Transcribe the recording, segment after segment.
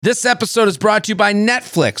This episode is brought to you by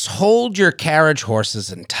Netflix. Hold your carriage horses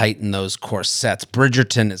and tighten those corsets.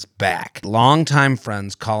 Bridgerton is back. Longtime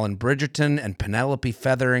friends Colin Bridgerton and Penelope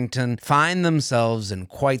Featherington find themselves in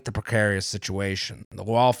quite the precarious situation. The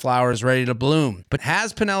wallflower is ready to bloom. But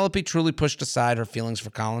has Penelope truly pushed aside her feelings for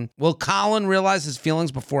Colin? Will Colin realize his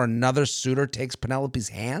feelings before another suitor takes Penelope's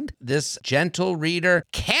hand? This gentle reader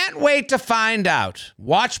can't wait to find out.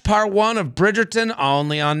 Watch part 1 of Bridgerton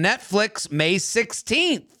only on Netflix May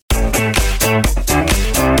 16th.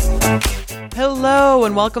 Hello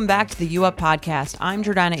and welcome back to the U Up Podcast. I'm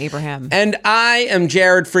Jordana Abraham. And I am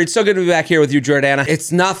Jared Freed. So good to be back here with you, Jordana.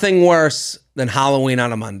 It's nothing worse than Halloween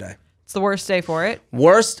on a Monday. It's the worst day for it.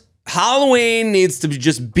 Worst. Halloween needs to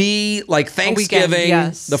just be like Thanksgiving, weekend,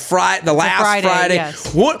 yes. the last Friday.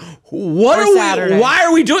 Yes. What Or are Saturday. we? Why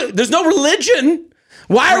are we doing? There's no religion.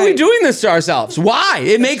 Why are we doing this to ourselves? Why?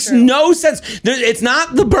 It makes no sense. It's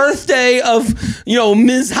not the birthday of,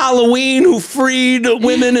 Ms. Halloween who freed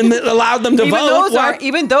women and allowed them to vote.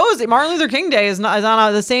 Even those, Martin Luther King Day is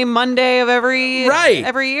on the same Monday of every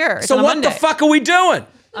year. It's so on a what Monday. the fuck are we doing?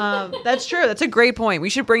 That's true. That's a great point. We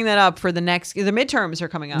should bring that up for the midterms are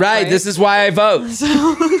coming up. Right. This is why I vote.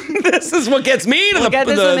 This is what gets me to the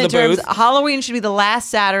midterms. booth. Halloween should be the last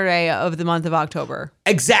Saturday of the month of October.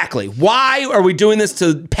 Exactly. Why are we doing this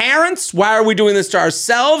to parents? Why are we doing this to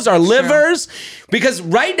ourselves, our livers? Because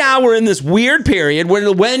right now we're in this weird period.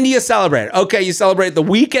 When do you celebrate it? Okay, you celebrate the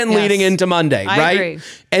weekend leading into Monday, I right? agree.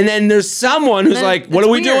 And then there's someone who's like, "What are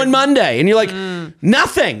we doing Monday?" And you're like,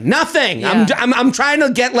 "Nothing. Yeah. I'm trying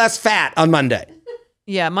to get less fat on Monday."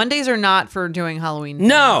 Yeah, Mondays are not for doing Halloween things.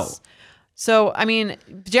 No. So, I mean,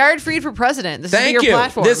 Jared Freed for president. This Thank is your you.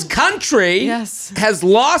 platform. This country has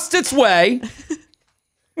lost its way.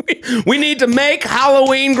 We need to make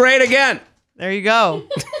Halloween great again. There you go.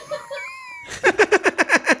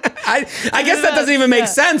 I guess that doesn't even make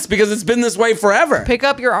sense because it's been this way forever. Pick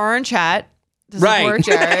up your orange hat to support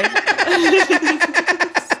Jared.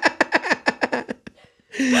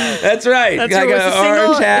 That's right. That's Like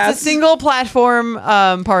orange hat. It's a single platform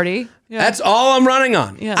party. Yeah. That's all I'm running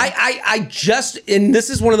on. Yeah. I just, and this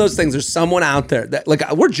is one of those things, there's someone out there that, like,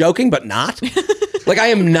 we're joking, but not. Like, I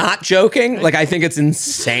am not joking. Like, I think it's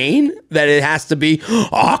insane that it has to be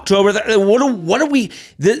October. What are we,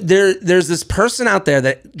 there's this person out there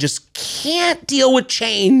that just can't deal with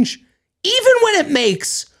change, even when it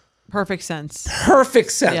makes perfect sense.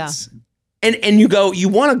 Yeah. And you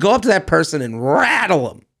want to go up to that person and rattle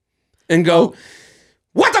them and go,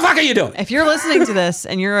 what the fuck are you doing? If you're listening to this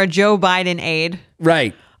and you're a Joe Biden aide.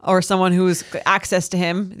 Right. Or someone who's access to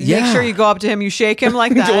him, make sure you go up to him, you shake him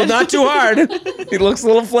like that. Well, not too hard. He looks a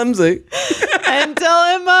little flimsy. and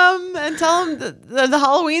tell him the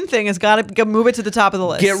Halloween thing has got to move it to the top of the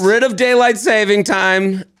list. Get rid of daylight saving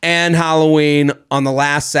time and Halloween on the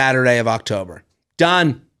last Saturday of October.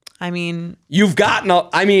 Done. I mean,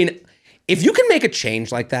 if you can make a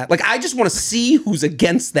change like that, like, I just want to see who's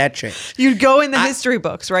against that change. You'd go in the history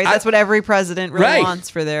books, right? That's what every president really wants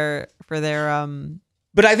for their.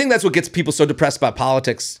 But I think that's what gets people so depressed about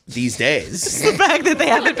politics these days. The fact that they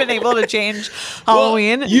haven't been able to change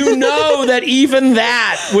Halloween. Well, you know that even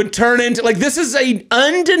that would turn into, like, this is an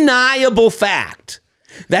undeniable fact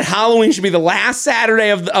that Halloween should be the last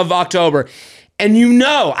Saturday of October. And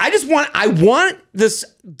I want this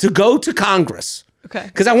to go to Congress. Okay.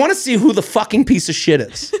 Because I want to see who the fucking piece of shit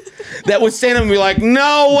is that would stand up and be like,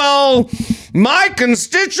 no, well, my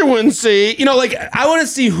constituency, I want to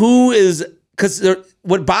see who is, because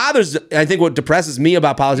what depresses me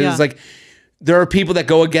about politics is, like, there are people that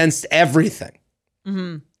go against everything,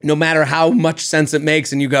 no matter how much sense it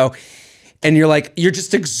makes. And you go, and you're like, you're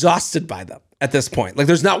just exhausted by them at this point. Like,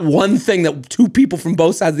 there's not one thing that two people from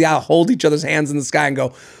both sides of the aisle hold each other's hands in the sky and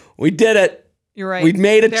go, we did it. You're right. We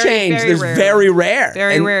made a change. There's very rare.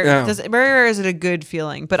 Very rare. Very rare is it a good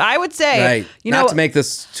feeling. But I would say, not to make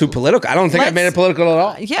this too political. I don't think I've made it political at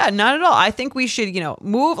all. Yeah, not at all. I think we should,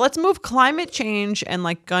 let's move climate change and,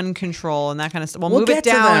 like, gun control and that kind of stuff. We'll move it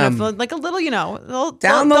down. Like a little,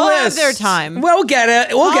 down the they'll list. have their time. We'll get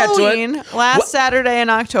it. We'll Halloween, get to it. Last Saturday in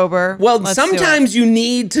October. Well, sometimes you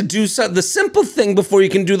need to do the simple thing before you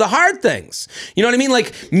can do the hard things. You know what I mean?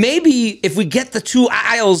 Like, maybe if we get the two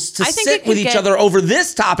aisles to sit with each other over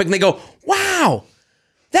this topic and they go, wow,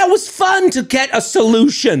 that was fun to get a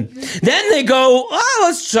solution. Then they go, oh,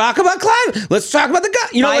 let's talk about climate. Let's talk about the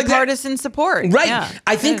gun. Bipartisan support. Right. Yeah.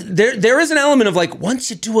 I think there is an element of, like, once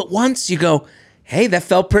you do it once, you go, hey, that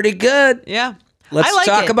felt pretty good. Yeah. Let's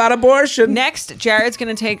talk about abortion. Next, Jared's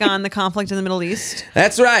going to take on the conflict in the Middle East.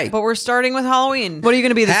 That's right. But we're starting with Halloween. What are you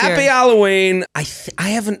going to be this year? Happy Halloween. I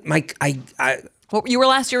haven't, What, you were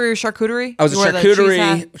last year? You were charcuterie? I was You a wore the cheese charcuterie,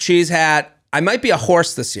 hat? cheese hat. I might be a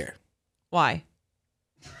horse this year. Why?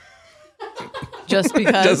 Just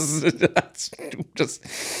because? just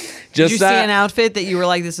Did you see that. an outfit that you were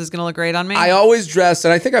like, this is going to look great on me? I always dress,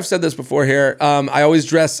 and I think I've said this before here. I always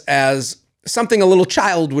dress as something a little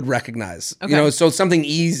child would recognize. Okay. You know, so something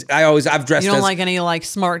easy. I've dressed. You don't as, like any like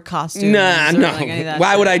smart costumes? Nah, or no. like any of that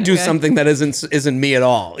Why would shit, I do okay? something that isn't me at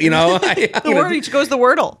all? You know, The word each goes the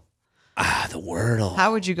Wordle. The Wordle.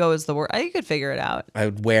 How would you go as the word? You could figure it out. I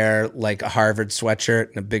would wear like a Harvard sweatshirt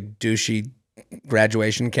and a big douchey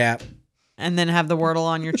graduation cap. And then have the Wordle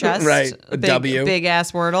on your chest. Right. A big, W. Big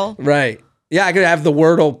ass Wordle. Right. Yeah, I could have the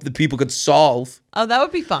Wordle that people could solve. Oh, that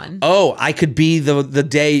would be fun. Oh, I could be the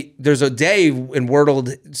day. There's a day in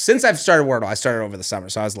Wordle. Since I've started Wordle, I started over the summer,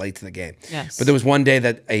 so I was late to the game. Yes. But there was one day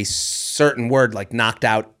that a certain word like knocked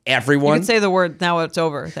out You everyone. could say the word, now it's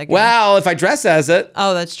over. That game. Well, if I dress as it,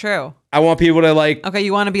 Oh, that's true. I want people to like. Okay,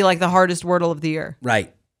 you want to be like the hardest Wordle of the year.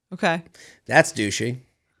 Right. Okay. That's douchey.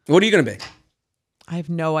 What are you gonna be? I have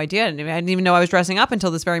no idea. I didn't even know I was dressing up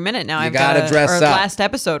until this very minute. Now I've gotta got dress or up. last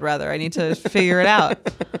episode, rather. I need to figure it out.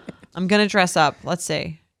 I'm going to dress up. Let's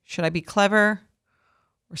see. Should I be clever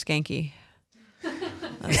or skanky?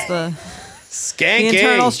 That's the Skanky.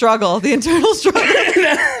 internal struggle. The internal struggle.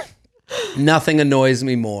 Nothing annoys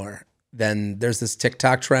me more than there's this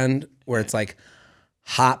TikTok trend where it's like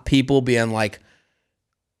hot people being like,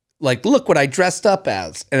 look what I dressed up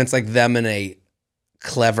as. And it's like them in a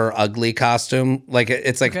clever, ugly costume. Like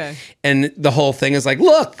it's like, Okay. and the whole thing is like,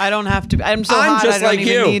 look, I don't have to. I'm so I'm hot. just I don't like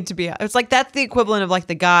even you. need to be. It's like that's the equivalent of like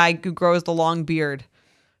the guy who grows the long beard,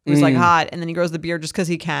 who's like hot, and then he grows the beard just because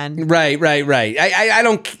he can. right. I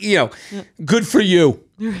don't, good for you.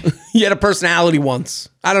 You had a personality once.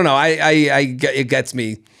 I don't know. It gets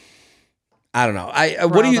me. I don't know.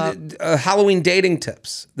 What do Riled you, Halloween dating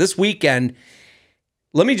tips this weekend?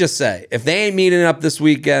 Let me just say, if they ain't meeting up this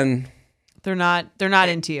weekend, They're not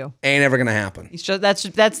into you. ain't ever gonna happen. He's just that's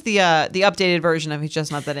the updated version of he's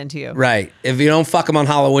just not that into you. Right. If you don't fuck them on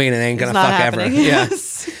Halloween, it ain't gonna It's not fuck happening. ever. Yeah.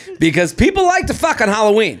 Yes. Because people like to fuck on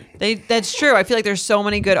Halloween. That's true. I feel like there's so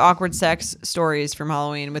many good awkward sex stories from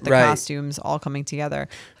Halloween with the Right. costumes all coming together.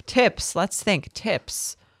 Tips. Let's think.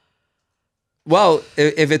 Tips. Well,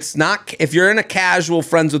 if you're in a casual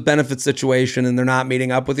friends with benefits situation and they're not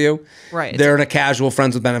meeting up with you, Right. they're in a casual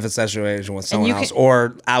friends with benefits situation with someone you else can-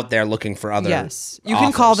 or out there looking for other. Yes. You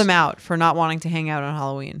can call offers. them out for not wanting to hang out on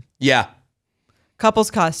Halloween. Yeah.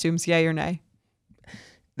 Couples costumes, yay or nay?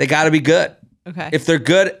 They got to be good. Okay. If they're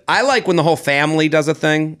good, I like when the whole family does a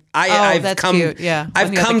thing. I've that's come, cute. Yeah. I've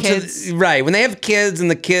When you have come the kids. to right when they have kids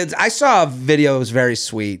and the kids. I saw a video. It was very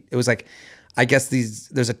sweet. It was like, I guess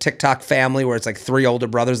there's a TikTok family where it's like 3 older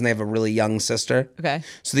brothers and they have a really young sister. Okay.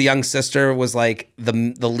 So the young sister was like the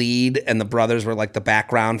lead, and the brothers were like the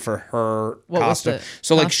background for her What was costume. the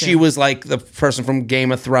So like she costume? was like the person from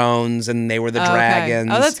Game of Thrones, and they were the okay.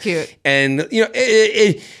 dragons. Oh, that's cute. And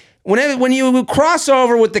when you cross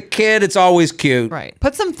over with the kid, it's always cute. Right.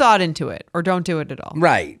 Put some thought into it or don't do it at all.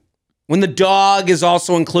 Right. When the dog is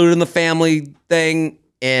also included in the family thing,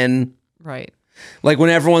 Right. like when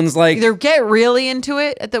everyone's like, Either get really into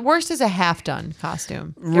it. At the worst is a half done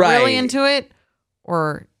costume. Get Right. really into it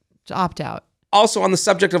or opt out. also on the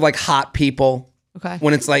subject of like hot people, Okay.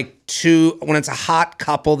 when it's like when it's a hot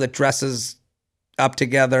couple that dresses up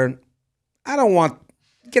together,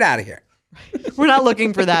 get out of here. We're not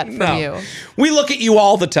looking for that from No. you. We look at you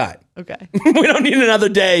all the time. Okay. We don't need another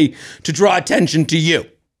day to draw attention to you.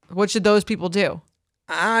 What should those people do?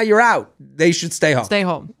 You're out. They should stay home. Stay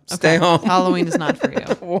home. Stay home. Halloween is not for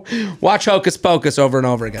you. Watch Hocus Pocus over and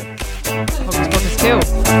over again. Hocus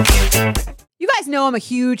Pocus 2. You guys know I'm a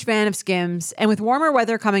huge fan of Skims, and with warmer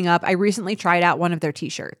weather coming up, I recently tried out one of their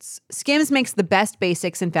t-shirts. Skims makes the best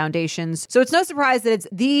basics and foundations, so it's no surprise that it's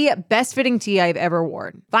the best fitting tee I've ever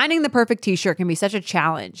worn. Finding the perfect t-shirt can be such a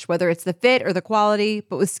challenge, whether it's the fit or the quality,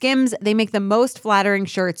 but with Skims, they make the most flattering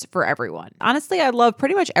shirts for everyone. Honestly, I love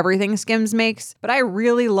pretty much everything Skims makes, but I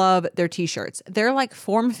really love their t-shirts. They're like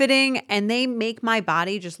form-fitting, and they make my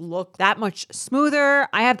body just look that much smoother.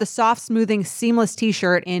 I have the soft, smoothing, seamless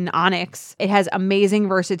t-shirt in Onyx. It has amazing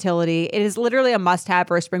versatility. It is literally a must-have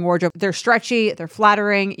for a spring wardrobe. They're stretchy, they're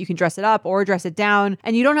flattering, you can dress it up or dress it down,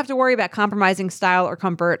 and you don't have to worry about compromising style or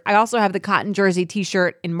comfort. I also have the cotton jersey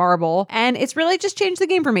t-shirt in marble, and it's really just changed the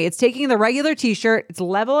game for me. It's taking the regular t-shirt, it's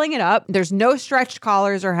leveling it up. There's no stretched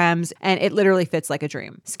collars or hems, and it literally fits like a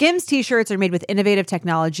dream. Skims t-shirts are made with innovative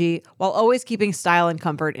technology while always keeping style and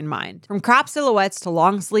comfort in mind. From crop silhouettes to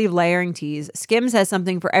long sleeve layering tees, Skims has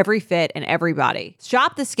something for every fit and every body.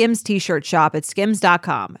 Shop the Skims t-shirt shop shop at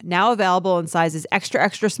skims.com, now available in sizes extra,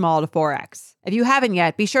 extra small to 4X. If you haven't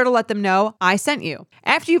yet, be sure to let them know I sent you.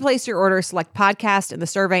 After you place your order, select podcast in the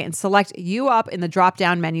survey and select You Up in the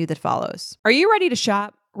drop-down menu that follows. Are you ready to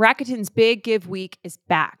shop? Rakuten's Big Give Week is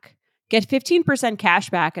back. Get 15% cash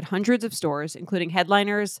back at hundreds of stores, including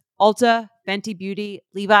Headliners, Ulta, Fenty Beauty,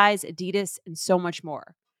 Levi's, Adidas, and so much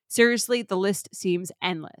more. Seriously, the list seems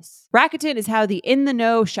endless. Rakuten is how the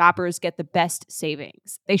in-the-know shoppers get the best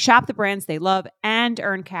savings. They shop the brands they love and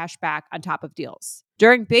earn cash back on top of deals.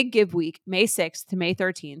 During Big Give Week, May 6th to May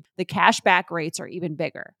 13th, the cash back rates are even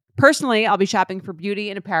bigger. Personally, I'll be shopping for beauty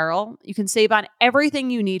and apparel. You can save on everything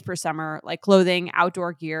you need for summer, like clothing,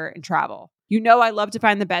 outdoor gear, and travel. You know I love to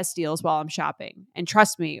find the best deals while I'm shopping. And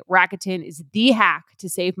trust me, Rakuten is the hack to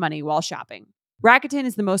save money while shopping. Rakuten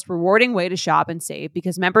is the most rewarding way to shop and save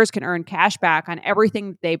because members can earn cash back on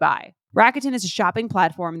everything they buy. Rakuten is a shopping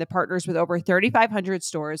platform that partners with over 3,500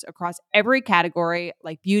 stores across every category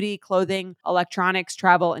like beauty, clothing, electronics,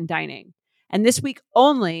 travel, and dining. And this week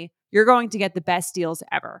only, you're going to get the best deals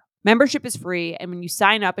ever. Membership is free, and when you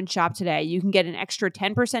sign up and shop today, you can get an extra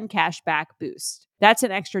 10% cash back boost. That's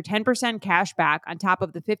an extra 10% cash back on top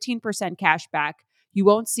of the 15% cash back. You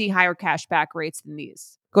won't see higher cash back rates than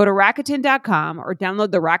these. Go to Rakuten.com or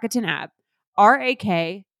download the Rakuten app.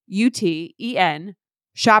 Rakuten.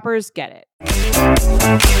 Shoppers get it. All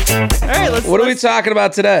right, What are we talking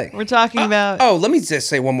about today? We're talking about. Oh, let me just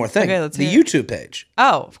say one more thing. Okay, let's the hear it. YouTube page.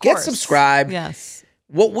 Oh, of Get course. subscribed. Yes.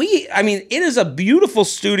 It is a beautiful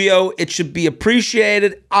studio. It should be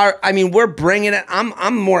appreciated. We're bringing it.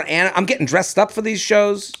 I'm getting dressed up for these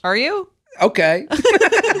shows. Are you? Okay.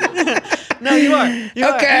 No, you are.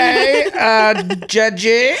 Okay,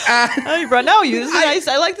 Judgy. Oh, you brought no. This is nice.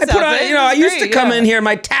 I like this I outfit. I It's used to great, come yeah. in here in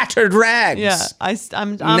my tattered rags. Yeah,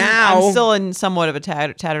 I'm Now- still in somewhat of a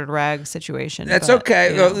tattered rag situation. That's but,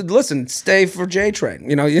 okay. you know. Listen, stay for J Train.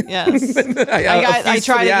 Yes. I feast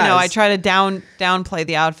try for to, the I eyes. try to downplay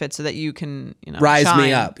the outfit so that you can, Rise shine.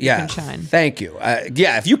 me up. Yeah. You can shine. Thank you.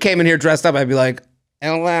 If you came in here dressed up, I'd be like,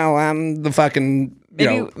 oh, well, I'm the fucking,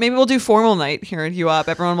 Maybe we'll do formal night here at You Up.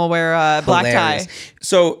 Everyone will wear a black hilarious. tie.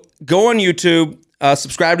 So go on YouTube,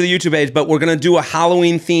 subscribe to the YouTube page, but we're going to do a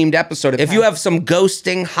Halloween themed episode. If you have some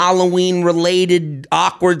ghosting, Halloween related,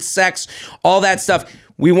 awkward sex, all that stuff,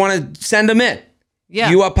 we want to send them in. Yeah.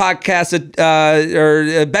 You Up podcast at,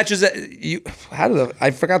 Betches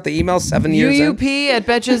I forgot the email 7 years in. UUP at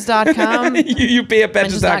betches.com. UUP at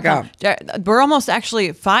Betches.com. We're almost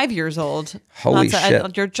actually 5 years old. Holy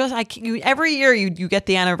shit. You're just every year you get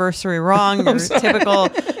the anniversary wrong. You're typical.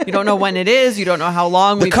 You don't know when it is. You don't know how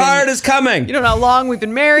long The card is coming. You don't know how long we've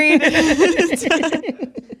been married.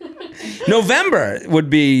 November would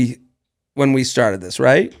be when we started this,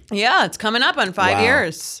 right? Yeah, it's coming up on 5 Wow.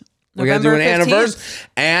 years. We're going to do an 15th. anniversary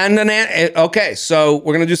and okay, so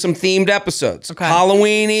we're going to do some themed episodes. Okay.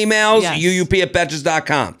 Halloween emails, Yes. UUP at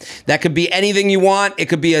Betches.com. That could be anything you want. It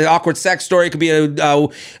could be an awkward sex story. It could be a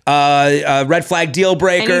red flag deal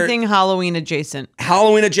breaker. Anything Halloween adjacent.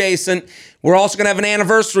 Halloween adjacent. We're also going to have an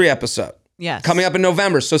anniversary episode. Yes. Coming up in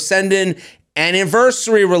November. So send in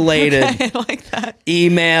anniversary related I like that.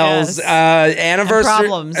 emails, Yes. anniversary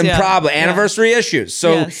And problems, yeah. anniversary issues.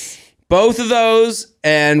 So Yes. both of those,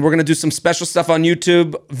 and we're gonna do some special stuff on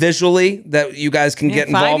YouTube visually that you guys can get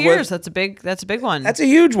 5 involved years. with. That's a big one. That's a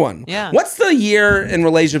huge one. Yeah. What's the year in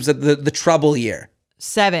relationships that the trouble year?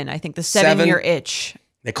 7. I think the 7? 7-year itch.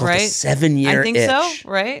 They call it right? the 7-year I think itch. so.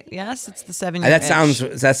 Right? Yes, it's the 7-year.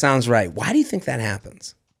 That sounds right. Why do you think that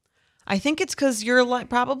happens? I think it's because you're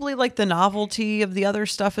probably the novelty of the other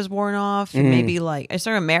stuff is worn off. Mm-hmm. Maybe is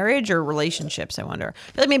there a marriage or relationships? I wonder.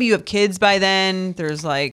 I feel like maybe you have kids by then. There's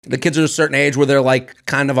The kids are at a certain age where they're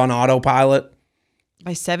kind of on autopilot.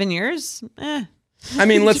 by 7 years. I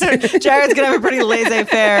mean, let's. Jared's gonna have a pretty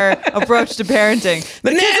laissez-faire approach to parenting.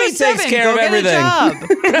 The nanny kids are takes 7. care Go of get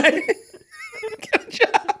everything. A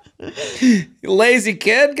job. You lazy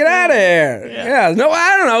kid, get out of here. Yeah. No,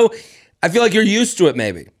 I don't know. I feel like you're used to it.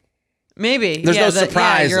 Maybe. Maybe There's no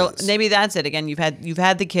surprises. Maybe that's it. Again, you've had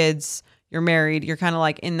the kids. You're married. You're kind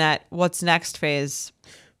of in that what's next phase.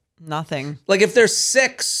 Nothing. Like if they're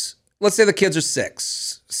 6, let's say the kids are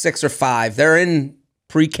 6 or 5, they're in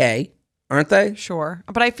pre-K, aren't they? Sure,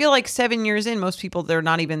 but I feel like 7 years in, most people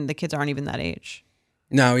the kids aren't even that age.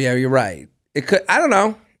 No, yeah, you're right. It could. I don't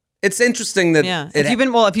know. It's interesting that. Yeah. If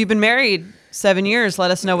you've been married 7 years,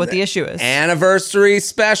 let us know what the issue is. Anniversary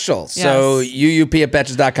special. So UUP at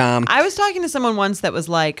Betches.com. I was talking to someone once that was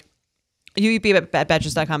UUP at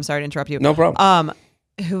Betches.com. Sorry to interrupt you. No problem.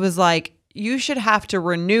 Who was you should have to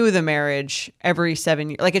renew the marriage every 7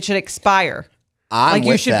 years. It should expire. Like you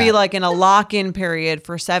with should that. be like in a lock-in period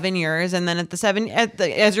for 7 years, and then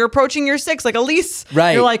as you're approaching your 6, like a lease,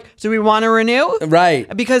 Right. You're like, do we want to renew?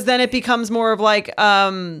 Right. Because then it becomes more of like,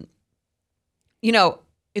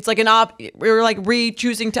 it's like we're like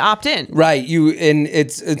choosing to opt in. Right.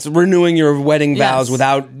 It's renewing your wedding vows Yes.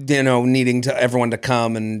 without, needing everyone to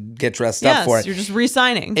come and get dressed up for it. You're just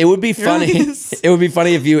re-signing. It would be funny. Yes. It would be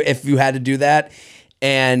funny if you had to do that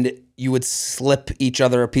and you would slip each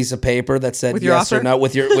other a piece of paper that said With your yes or offer? no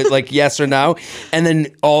with like yes or no, and then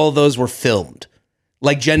all of those were filmed.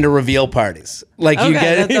 Like gender reveal parties. Like you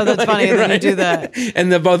Okay, get that's funny. And then you right? do that.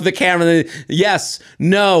 And both the camera, yes,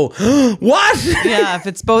 no, what? Yeah,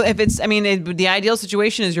 if the ideal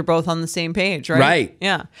situation is you're both on the same page, right? Right.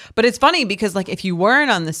 Yeah, but it's funny because like if you weren't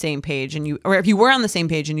on the same page and you were on the same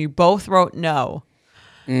page and you both wrote no,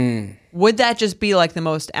 would that just be like the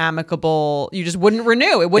most amicable? You just wouldn't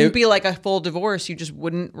renew. It wouldn't be like a full divorce. You just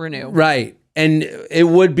wouldn't renew. Right. And it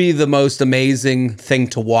would be the most amazing thing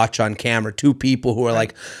to watch on camera. Two people who are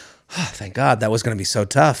like, oh, thank God, that was going to be so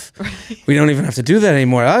tough. We don't even have to do that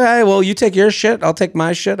anymore. Okay, well, you take your shit. I'll take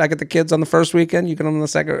my shit. I get the kids on the first weekend. You get them on the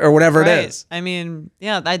second, or whatever it is. I mean,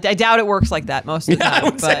 yeah, I doubt it works like that most of the time. I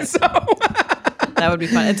would say so. That would be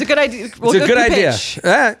fun. It's a good idea. Well, It's a good idea. pitch.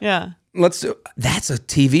 Yeah, Let's do. That's a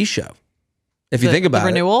TV show. If you think about the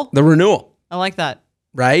renewal? it. The renewal. I like that.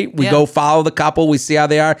 Right? We Yeah. go follow the couple. We see how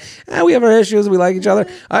they are. We have our issues. We like each other.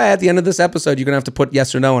 All right, at the end of this episode, you're going to have to put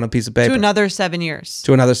yes or no on a piece of paper. To another 7 years.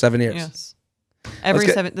 To another 7 years. Yes. Every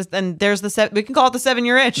Let's 7. And there's we can call it the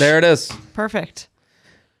 7-year itch. There it is. Perfect.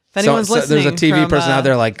 If anyone's listening, there's a TV from, person out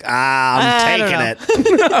there like, I I'm don't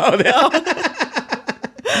taking know.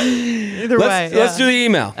 it. Either way. Let's do the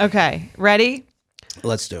email. Okay. Ready?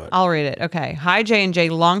 Let's do it. I'll read it. Okay. Hi, J&J,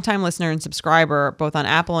 longtime listener and subscriber, both on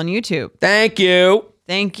Apple and YouTube. Thank you.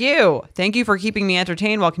 Thank you. Thank you for keeping me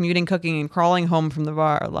entertained while commuting, cooking, and crawling home from the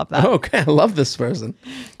bar. I love that. Okay, I love this person.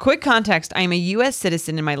 Quick context. I am a U.S.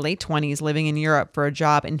 citizen in my late 20s living in Europe for a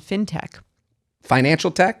job in fintech.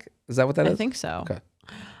 Financial tech? Is that what that is? I think so. Okay.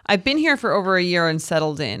 I've been here for over a year and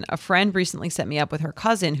settled in. A friend recently set me up with her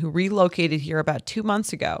cousin who relocated here about 2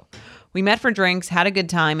 months ago. We met for drinks, had a good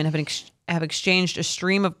time, and have exchanged a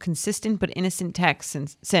stream of consistent but innocent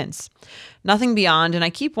texts since. Nothing beyond, and I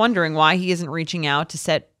keep wondering why he isn't reaching out to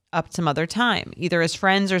set up some other time, either as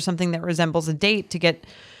friends or something that resembles a date to get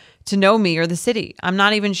to know me or the city. I'm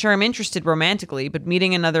not even sure I'm interested romantically, but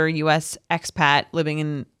meeting another U.S. expat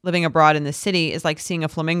living abroad in the city is like seeing a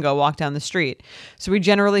flamingo walk down the street. So we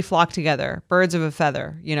generally flock together, birds of a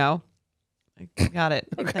feather, you know? Got it.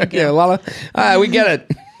 Thank you. Yeah, Lala. We get it.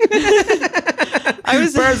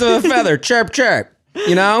 Birds of a feather. Chirp, chirp.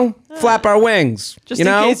 You know? Flap our wings. Just you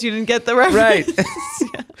know? in case you didn't get the reference.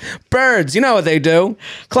 Right. Birds, you know what they do.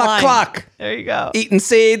 Cluck, Flying. cluck. There you go. Eating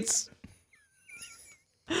seeds.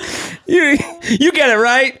 You get it,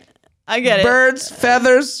 right? I get it. Birds,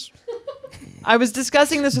 feathers, I was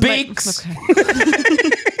discussing this with beaks.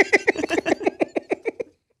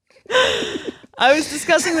 I was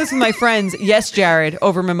discussing this with my friends, yes, Jared,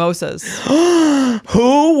 over mimosas.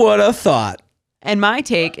 Who would have thought? And my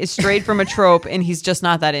take is straight from a trope, and he's just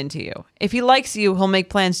not that into you. If he likes you, he'll make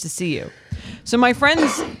plans to see you. So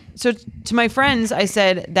to my friends, I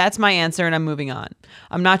said, that's my answer, and I'm moving on.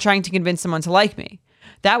 I'm not trying to convince someone to like me.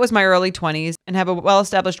 That was my early 20s, and have a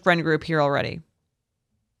well-established friend group here already.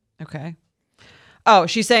 Okay. Oh,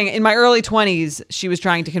 she's saying in my early 20s, she was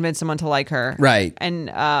trying to convince someone to like her. Right.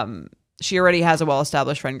 And she already has a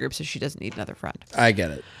well-established friend group, so she doesn't need another friend. I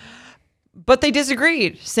get it. But they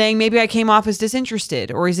disagreed, saying maybe I came off as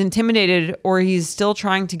disinterested, or he's intimidated, or he's still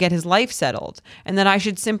trying to get his life settled, and that I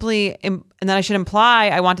should imply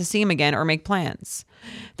I want to see him again or make plans.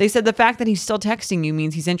 They said the fact that he's still texting you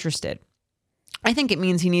means he's interested. I think it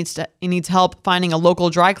means he needs help finding a local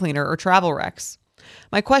dry cleaner or travel recs.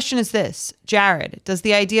 My question is this, Jared, does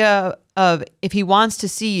the idea of if he wants to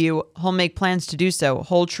see you, he'll make plans to do so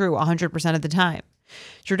hold true 100% of the time?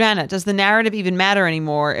 Jordana, does the narrative even matter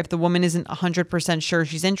anymore if the woman isn't 100% sure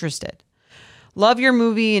she's interested? Love your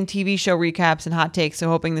movie and TV show recaps and hot takes, so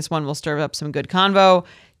hoping this one will stir up some good convo.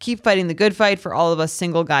 Keep fighting the good fight for all of us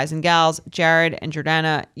single guys and gals. Jared and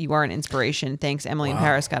Jordana, you are an inspiration. Thanks, Emily in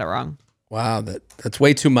Paris got it wrong. Wow, that's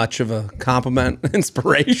way too much of a compliment,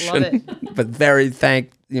 inspiration. Love it. But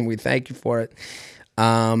we thank you for it.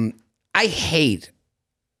 I hate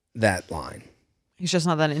that line. He's just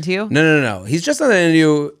not that into you? No. He's just not that into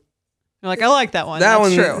you. You're like, I like that one. That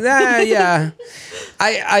That's one, true. Yeah.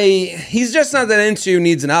 He's just not that into you.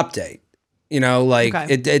 Needs an update. You know, like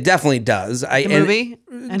Okay. it definitely does. The movie?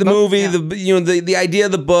 The movie, the idea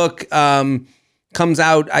of the book comes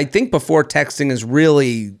out. I think before texting is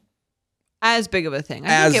really as big of a thing.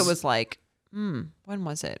 I think it was like, when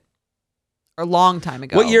was it? A long time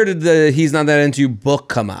ago. What year did the He's Not That Into You book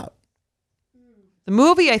come out? The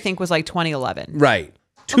movie, I think, was like 2011. Right.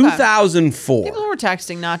 2004. People were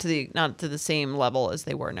texting not to the same level as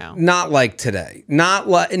they were now. Not like today. Not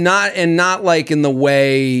like in the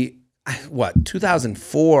way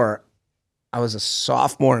 2004 I was a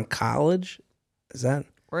sophomore in college. Is that?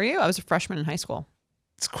 Were you? I was a freshman in high school.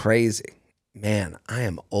 It's crazy. Man, I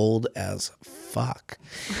am old as fuck.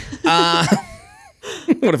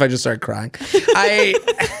 What if I just start crying?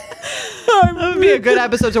 That would be a good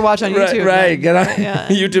episode to watch on YouTube. Right. Get on Yeah.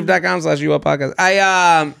 youtube.com/UUpodcast.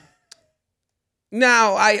 I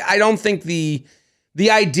don't think the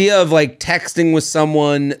idea of like texting with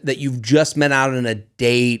someone that you've just met out on a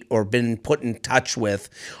date or been put in touch with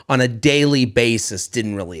on a daily basis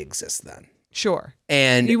didn't really exist then. Sure.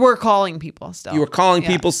 And you were calling people still. You were calling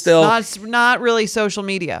people still. Not really social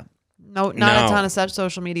media. No, not a ton of such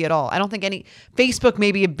social media at all. I don't think any. Facebook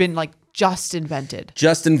maybe had been like just invented.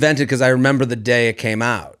 Just invented because I remember the day it came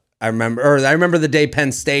out. I remember the day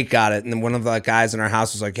Penn State got it, and then one of the guys in our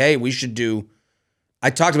house was like, "Hey, we should do." I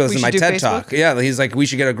talked about this in my TED Talk. Yeah, he's like, "We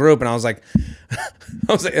should get a group," and I was like,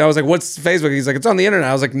 "I was like, what's Facebook?" He's like, "It's on the internet."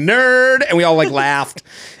 I was like, "Nerd," and we all like laughed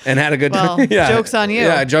and had a good time. Well, yeah. Joke's on you.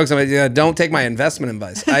 Yeah, joke's on me. Yeah, don't take my investment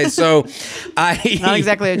advice. Not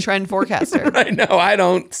exactly a trend forecaster. I know. I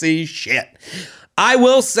don't see shit. I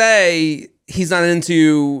will say He's Not Into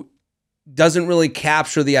You doesn't really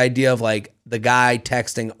capture the idea of like the guy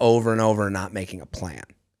texting over and over and not making a plan,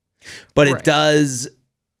 but it does.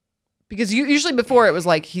 Because usually before it was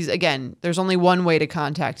like there's only one way to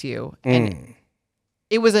contact you, and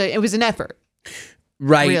it was an effort,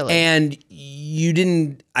 right? Really. And you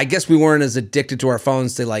didn't. I guess we weren't as addicted to our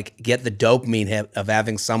phones to like get the dopamine of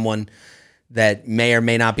having someone that may or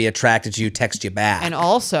may not be attracted to you text you back. And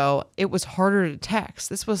also, it was harder to text.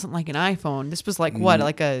 This wasn't like an iPhone. This was like what,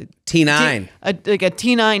 like a T9, like a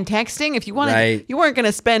T9 texting. If you wanted, right. You weren't going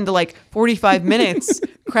to spend like 45 minutes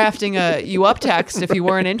crafting a you up text if you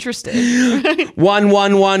weren't interested.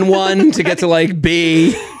 1111 to get to like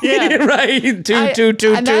B. Yeah. Right.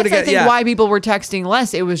 2222 and that's, to get. I think why people were texting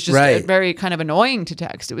less. It was just very kind of annoying to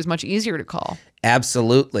text. It was much easier to call.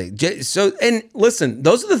 Absolutely. So, and listen,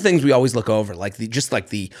 those are the things we always look over, like the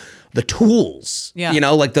tools,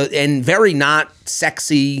 like and very not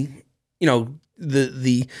sexy,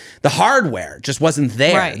 the hardware just wasn't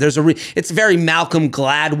there. Right. It's very Malcolm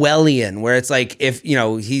Gladwellian, where it's like, if,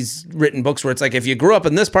 he's written books where it's like, if you grew up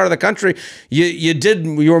in this part of the country,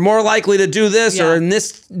 you were more likely to do this, or in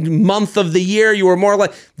this month of the year, you were more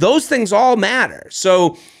like, those things all matter.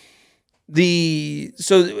 So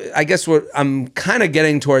I guess what I'm kind of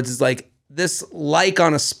getting towards is like this, like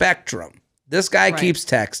on a spectrum. This guy keeps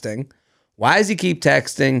texting. Why does he keep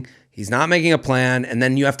texting? He's not making a plan. And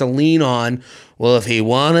then you have to lean on, well, if he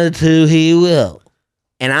wanted to, he will.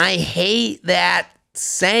 And I hate that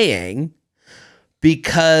saying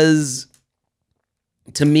because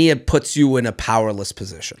to me, it puts you in a powerless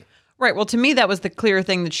position. Right. Well, to me, that was the clear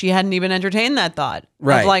thing that she hadn't even entertained that thought.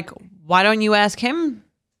 Right. Of like, why don't you ask him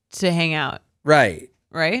to hang out? Right.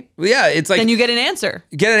 Right? Well, yeah, it's like, then you get an answer.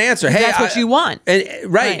 Hey, that's what you want. And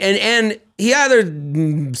and he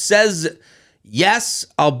either says, yes,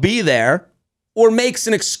 I'll be there, or makes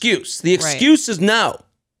an excuse. The excuse is no.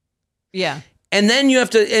 Yeah. And then you have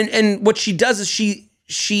to, and what she does is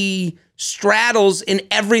she straddles in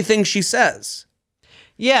everything she says.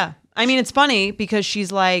 Yeah. I mean, it's funny because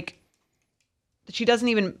she's like, she doesn't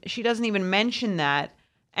even mention that.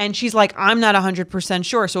 And she's like, I'm not 100%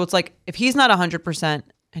 sure. So it's like, if he's not 100%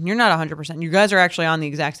 and you're not 100%, you guys are actually on the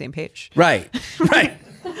exact same page. Right. Right.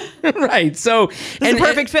 Right. So it's a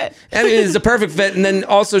perfect fit. I mean, it's a perfect fit. And then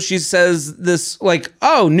also she says this like,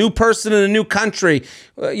 oh, new person in a new country,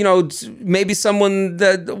 maybe someone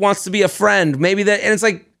that wants to be a friend, maybe that. And it's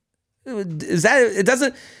like, it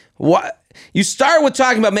doesn't, what you start with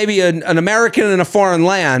talking about maybe an American in a foreign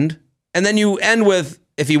land. And then you end with,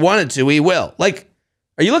 if he wanted to, he will. Like,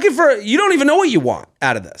 are you looking for, you don't even know what you want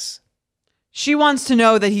out of this. She wants to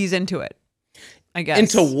know that he's into it, I guess.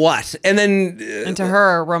 Into what? And then... into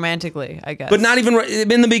her romantically, I guess. But not even,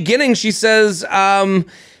 in the beginning, she says, I'm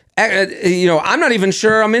not even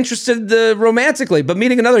sure I'm interested romantically, but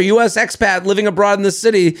meeting another U.S. expat living abroad in the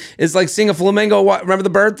city is like seeing a flamingo. Remember the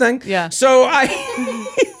bird thing? Yeah. So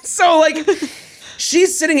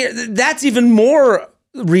she's sitting here. That's even more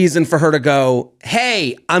reason for her to go,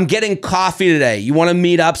 hey, I'm getting coffee today. You want to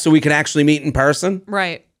meet up so we can actually meet in person?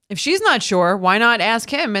 Right. If she's not sure, why not ask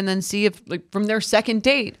him and then see if like from their second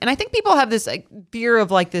date? And I think people have this like fear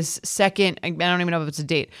of like this second, I don't even know if it's a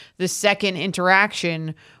date, this second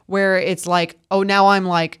interaction where it's like, oh, now I'm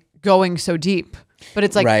like going so deep. But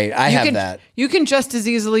it's like, Right, I have that. You can just as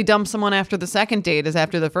easily dump someone after the second date as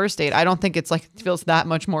after the first date. I don't think it's like, it feels that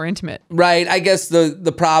much more intimate. Right. I guess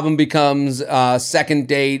the problem becomes second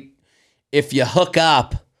date. If you hook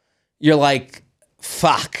up, you're like,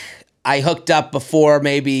 fuck, I hooked up before,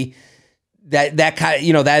 maybe that kind of,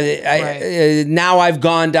 you know, that now I've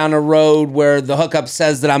gone down a road where the hookup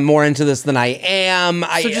says that I'm more into this than I am.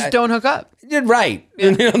 So just don't hook up. Right. Yeah.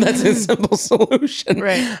 You know, that's a simple solution.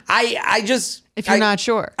 Right. I just, if you're not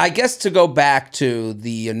sure. I guess to go back to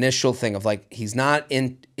the initial thing of like, he's not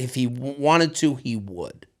in, if he wanted to, he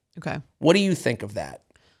would. Okay. What do you think of that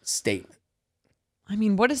statement? I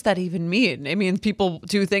mean, what does that even mean? I mean, people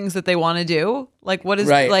do things that they want to do. Like, what is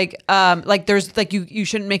Right. like there's like you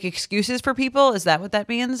shouldn't make excuses for people. Is that what that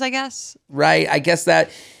means? I guess. Right. I guess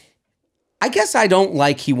I don't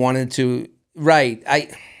like he wanted to. Right.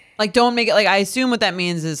 Like, don't make it like, I assume what that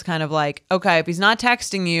means is kind of like, okay, if he's not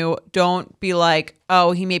texting you, don't be like,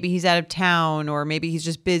 oh, maybe he's out of town, or maybe he's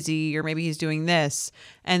just busy, or maybe he's doing this,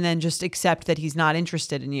 and then just accept that he's not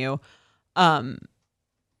interested in you.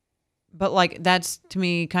 But like, that's to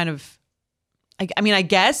me kind of, I mean, I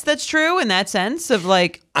guess that's true in that sense of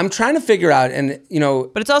like, I'm trying to figure out, and you know,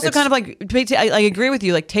 but it's also kind of like, I agree with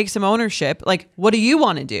you, like take some ownership. Like, what do you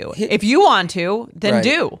want to do? If you want to, then Right.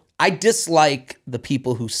 do. I dislike the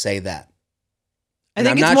people who say that. I And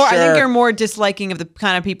think I'm it's not more. I sure- think you're more disliking of the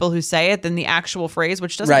kind of people who say it than the actual phrase,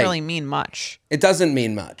 which doesn't Right. really mean much. It doesn't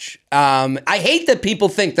mean much. I hate that people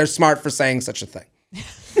think they're smart for saying such a thing.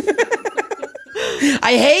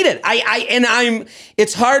 I hate it.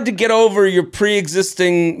 It's hard to get over your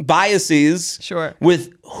pre-existing biases Sure.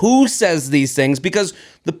 with who says these things, because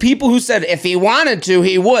the people who said if he wanted to,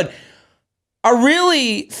 he would, are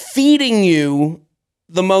really feeding you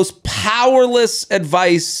the most powerless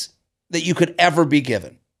advice that you could ever be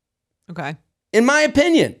given, Okay. in my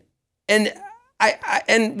opinion. And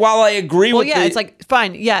and while I agree Well, with yeah, it's like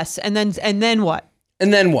fine, yes, and then what?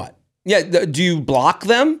 and then what? Yeah, do you block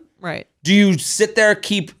them? Right. Do you sit there,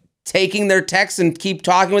 keep taking their texts and keep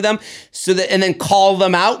talking with them and then call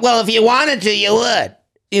them out? Well, if you wanted to, you would.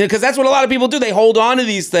 You know, because that's what a lot of people do. They hold on to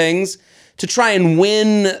these things to try and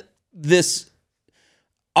win this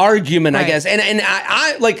argument, I Right. guess. And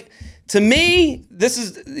I like, to me, this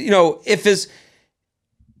is, you know, to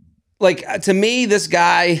me, this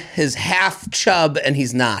guy is half chub and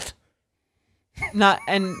he's not. Not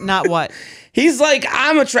what? He's like,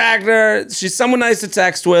 I'm attracted to her. She's someone nice to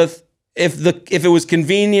text with. If it was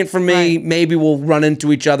convenient for me, Right. maybe we'll run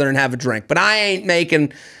into each other and have a drink. But I ain't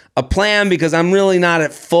making a plan because I'm really not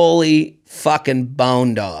at fully fucking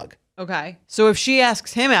bone dog. Okay. So if she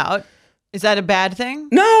asks him out, is that a bad thing?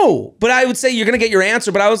 No, but I would say you're gonna get your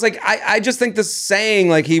answer. But I was like, I just think this saying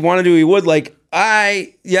like he wanted to, he would, like,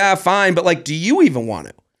 yeah, fine. But like, do you even want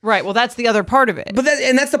to? Right. Well, that's the other part of it. But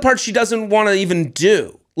that's the part she doesn't want to even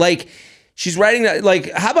do. Like, she's writing that.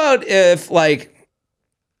 Like, how about if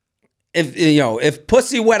you know, if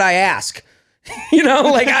pussy wet, I ask. You know,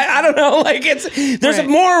 like I don't know. Like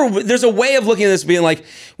there's a way of looking at this being like,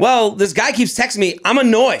 well, this guy keeps texting me. I'm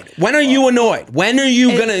annoyed. When are you annoyed? When are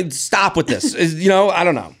you gonna stop with this? You know, I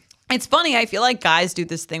don't know. It's funny. I feel like guys do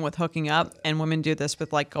this thing with hooking up, and women do this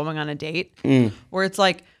with like going on a date, where it's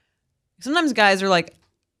like sometimes guys are like,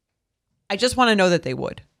 I just want to know that they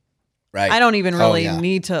would. Right. I don't even Oh, really yeah.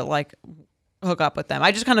 need to like hook up with them.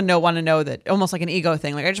 I just kind of want to know that, almost like an ego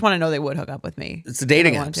thing. Like I just want to know they would hook up with me. It's the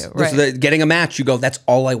dating I want apps. to, This is right. getting a match. You go, that's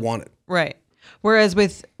all I wanted. Right. Whereas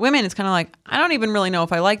with women, it's kind of like, I don't even really know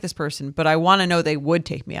if I like this person, but I want to know they would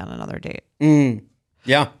take me on another date.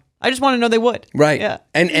 Yeah. I just want to know they would. Right. Yeah.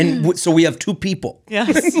 And so we have two people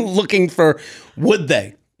Yes. looking for would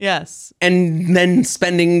they, Yes. and then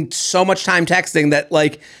spending so much time texting that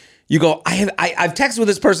like you go, I've texted with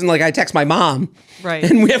this person like I text my mom, Right.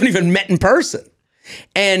 and we haven't even met in person.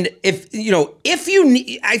 And if you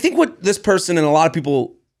need, I think what this person and a lot of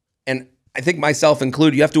people, and I think myself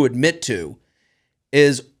included, you have to admit to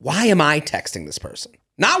is, why am I texting this person?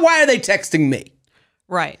 Not why are they texting me?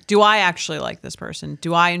 Right. Do I actually like this person?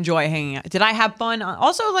 Do I enjoy hanging out? Did I have fun?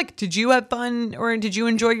 Also, like, did you have fun, or did you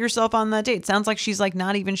enjoy yourself on that date? Sounds like she's like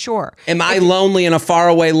not even sure. Am I lonely in a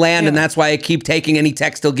faraway land, and Yeah. that's why I keep taking any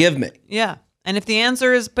text he'll give me? Yeah. And if the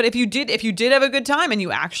answer is, but if you did have a good time and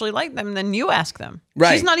you actually like them, then you ask them.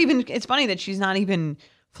 Right. She's not even, it's funny that she's not even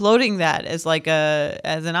floating that as like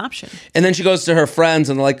as an option. And then she goes to her friends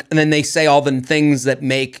and then they say all the things that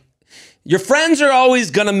make Your friends are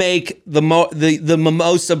always going to make the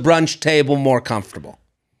mimosa brunch table more comfortable.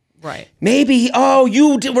 Right. Maybe,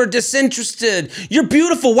 you were disinterested. You're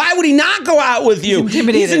beautiful. Why would he not go out with you?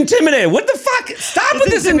 He's intimidated. What the fuck? Stop with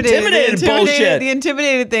this intimidated bullshit. The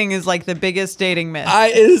intimidated thing is like the biggest dating myth.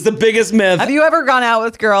 It is the biggest myth. Have you ever gone out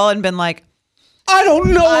with a girl and been like, I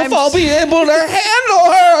don't know if I'll be able to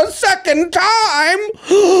handle her a second time.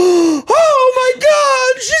 Oh my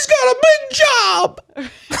God, she's got a big job.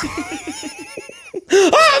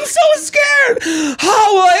 I'm so scared.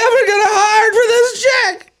 How will I ever get hired for this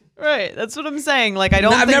chick? Right, that's what I'm saying. Like, I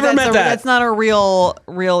don't. I've think never met that. That's not a real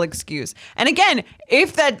excuse. And again,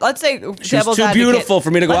 if that, let's say, she's too beautiful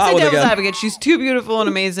for me to go out with again. Devil's advocate, she's too beautiful and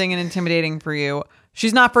amazing and intimidating for you.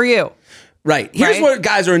 She's not for you. Right. Here's what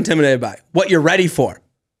guys are intimidated by: what you're ready for.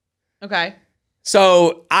 Okay.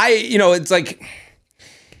 So it's like,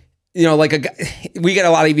 we get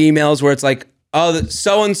a lot of emails where it's like, oh,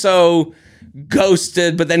 so and so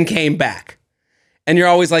ghosted, but then came back, and you're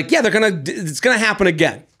always like, yeah, it's gonna happen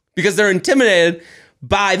again. Because they're intimidated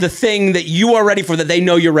by the thing that you are ready for, that they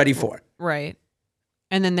know you're ready for. Right.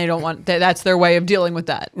 And then they don't want, that's their way of dealing with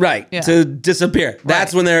that. Right. Yeah. To disappear.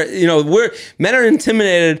 That's when they're, men are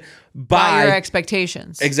intimidated by your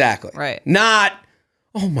expectations. Exactly. Right. Not,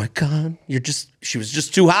 oh my God, she was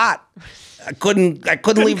just too hot. I couldn't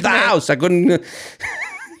leave the house. I couldn't,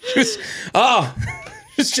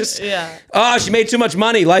 it's just, she made too much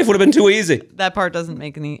money. Life would have been too easy. That part doesn't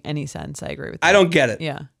make any sense. I agree with that. I don't get it.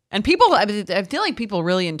 Yeah. And people, I feel like people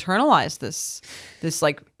really internalize this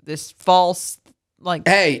false, like,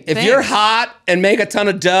 hey, if thing. you're hot and make a ton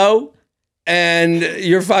of dough and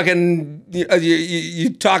you're fucking,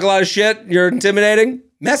 you talk a lot of shit, you're intimidating,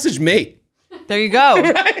 message me. There you go.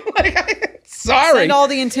 Right? Sorry. Send all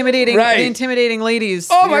the intimidating ladies.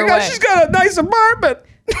 Oh my God, she's got a nice apartment.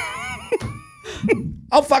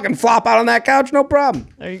 I'll fucking flop out on that couch, no problem.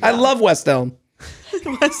 There you go. I love West Elm.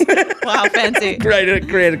 Wow, fancy.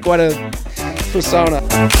 Created quite a persona.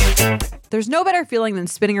 There's no better feeling than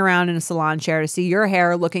spinning around in a salon chair to see your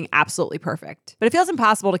hair looking absolutely perfect. But it feels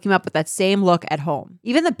impossible to keep up with that same look at home.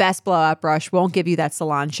 Even the best blowout brush won't give you that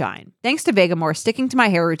salon shine. Thanks to Vegamore, sticking to my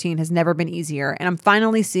hair routine has never been easier, and I'm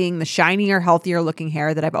finally seeing the shinier, healthier looking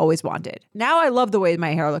hair that I've always wanted. Now I love the way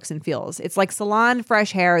my hair looks and feels. It's like salon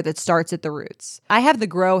fresh hair that starts at the roots. I have the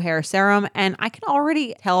Grow Hair Serum, and I can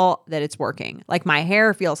already tell that it's working. Like, my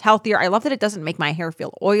hair feels healthier. I love that it doesn't make my hair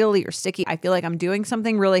feel oily or sticky. I feel like I'm doing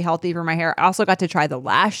something really healthy for my hair. I also got to try the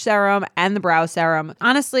lash serum and the brow serum.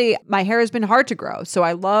 Honestly, my hair has been hard to grow, so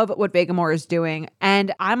I love what Vegamore is doing,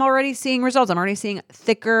 and I'm already seeing results. I'm already seeing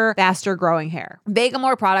thicker, faster growing hair.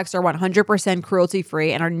 Vegamore products are 100%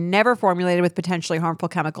 cruelty-free and are never formulated with potentially harmful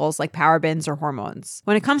chemicals like parabens or hormones.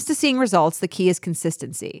 When it comes to seeing results, the key is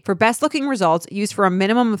consistency. For best looking results, use for a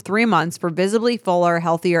minimum of 3 months for visibly fuller,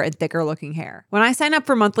 healthier, and thicker looking hair. When I sign up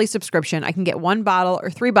for monthly subscription, I can get 1 bottle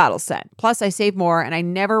or 3 bottles sent. Plus, I save more, and I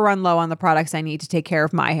never run low on the products I need to take care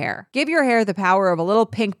of my hair. Give your hair the power of a little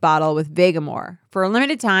pink bottle with Vegamore. For a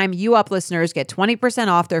limited time, You Up listeners get 20%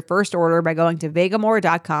 off their first order by going to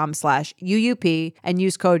vegamore.com/UUP and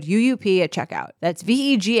use code UUP at checkout. That's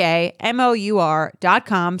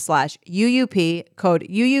VEGAMOUR.com/UUP, code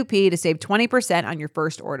UUP to save 20% on your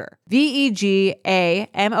first order.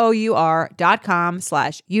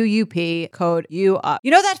 VEGAMOUR.com/UUP, code UUP.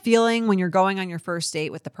 You know that feeling when you're going on your first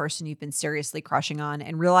date with the person you've been seriously crushing on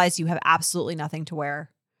and realize you have absolutely nothing to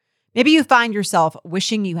wear? Maybe you find yourself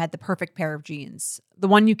wishing you had the perfect pair of jeans, the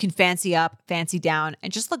one you can fancy up, fancy down,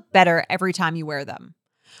 and just look better every time you wear them.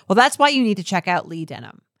 Well, that's why you need to check out Lee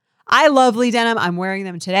Denim. I love Lee Denim. I'm wearing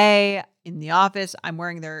them today in the office. I'm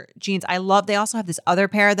wearing their jeans. They also have this other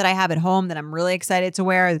pair that I have at home that I'm really excited to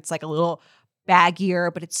wear. It's like a little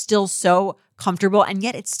baggier, but it's still so comfortable, and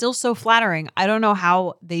yet it's still so flattering. I don't know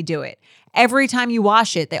how they do it. Every time you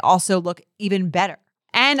wash it, they also look even better.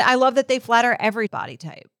 And I love that they flatter every body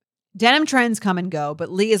type. Denim trends come and go, but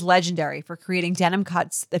Lee is legendary for creating denim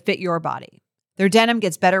cuts that fit your body. Their denim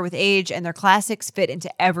gets better with age, and their classics fit into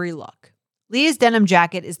every look. Lee's denim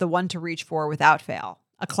jacket is the one to reach for without fail,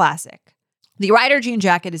 a classic. The Rider jean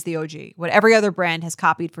jacket is the OG, what every other brand has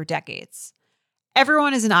copied for decades.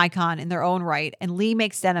 Everyone is an icon in their own right, and Lee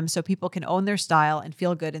makes denim so people can own their style and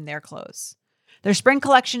feel good in their clothes. Their spring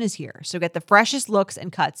collection is here, so get the freshest looks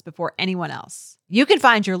and cuts before anyone else. You can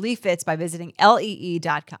find your Lee fits by visiting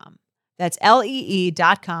lee.com. That's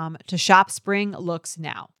lee.com to shop spring looks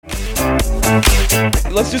now.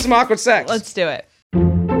 Let's do some awkward sex. Let's do it.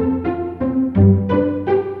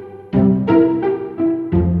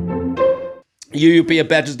 UUP at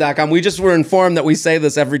Betches.com. We just were informed that we say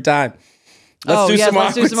this every time. Let's do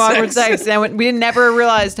some awkward sex. And we never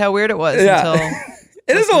realized how weird it was until.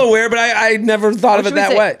 It is a little weird, but I never thought of it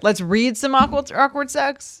that way. Let's read some awkward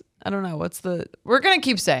sex. I don't know. We're going to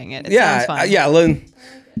keep saying it. It sounds fun.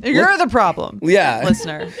 You're the problem. Yeah.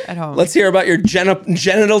 Listener at home. Let's hear about your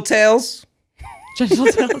genital tales.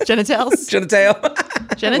 Genitals. Genital.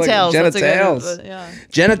 Genitals. Genitals. Yeah.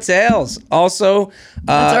 Genitals. Also,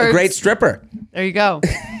 a great stripper. There you go.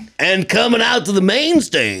 And coming out to the main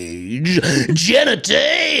stage,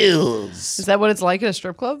 Genitals. Is that what it's like at a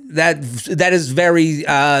strip club? That is very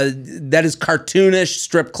that is cartoonish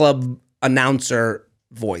strip club announcer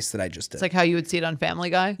voice that I just did. It's like how you would see it on Family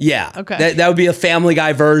Guy? Yeah. Okay. That would be a Family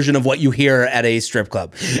Guy version of what you hear at a strip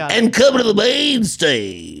club. And coming to the main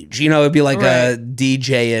stage. You know, it'd be like a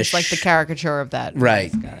DJ-ish. It's like the caricature of that.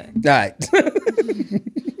 Right. Got it. All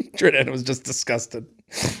right. Trinidad was just disgusted.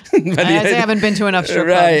 I haven't been to enough strip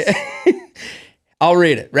clubs. I'll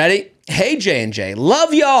read it. Ready? Hey, J&J.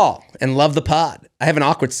 Love y'all and love the pod. I have an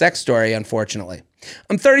awkward sex story, unfortunately.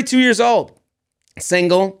 I'm 32 years old.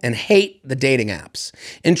 Single, and hate the dating apps.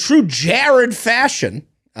 In true Jared fashion,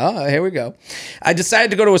 here we go. I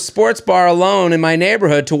decided to go to a sports bar alone in my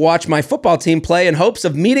neighborhood to watch my football team play in hopes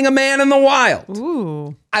of meeting a man in the wild.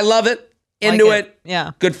 Ooh. I love it. Into it.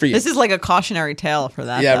 Yeah. Good for you. This is like a cautionary tale for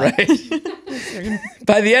that. Yeah, right.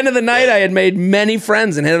 By the end of the night, I had made many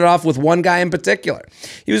friends and hit it off with one guy in particular.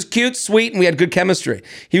 He was cute, sweet, and we had good chemistry.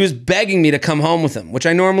 He was begging me to come home with him, which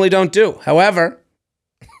I normally don't do. However,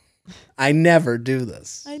 I never do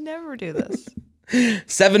this.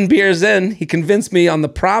 7 beers in, he convinced me on the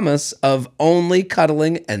promise of only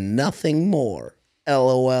cuddling and nothing more.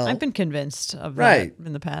 LOL. I've been convinced of that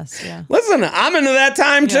in the past. Yeah. Listen, I'm into that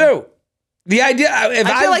time too. The idea, I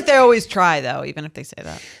feel like they always try though, even if they say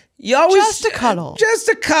that. You always just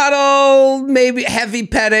a cuddle, maybe heavy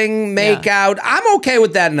petting, make out. I'm okay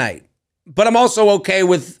with that night, but I'm also okay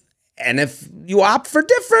with, and if you opt for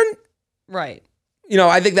different, right? You know,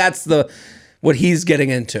 I think that's what he's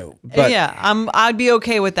getting into. But yeah, I'd be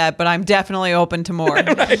okay with that, but I'm definitely open to more.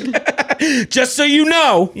 Just so you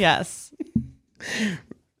know. Yes.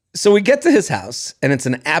 So we get to his house, and it's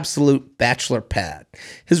an absolute bachelor pad.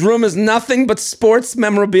 His room is nothing but sports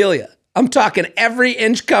memorabilia. I'm talking every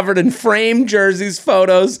inch covered in framed jerseys,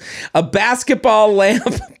 photos, a basketball lamp,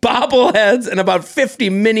 bobbleheads, and about 50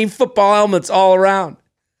 mini football helmets all around.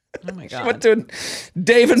 Oh my God. She went to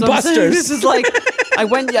Dave and Buster's. This is like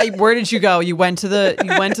where did you go? You went to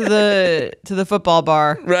the football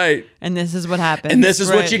bar. Right. And this is what happened. And this is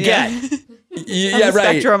what you get. Yeah, right.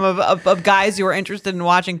 Spectrum of guys who are interested in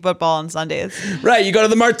watching football on Sundays. Right. You go to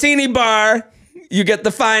the martini bar, you get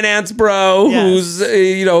the finance bro who's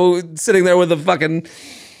sitting there with a fucking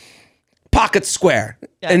pocket square.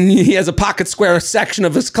 Yes. And he has a pocket square section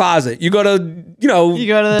of his closet. You go to,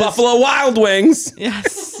 Buffalo Wild Wings.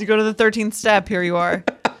 Yes. You go to the 13th step. Here you are.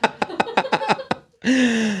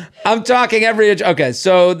 I'm talking every inch. Okay,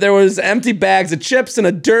 so there was empty bags of chips and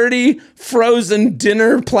a dirty frozen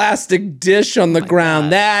dinner plastic dish on the ground.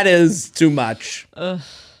 God. That is too much. Ugh.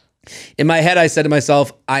 In my head, I said to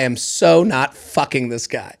myself, I am so not fucking this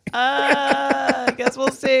guy. I guess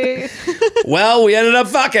we'll see. Well, we ended up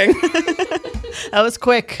fucking. That was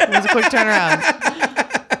quick. It was a quick turnaround.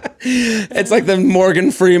 It's like the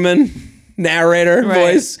Morgan Freeman narrator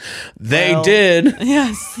voice. They did.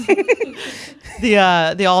 Yes.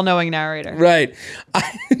 The all-knowing narrator. Right.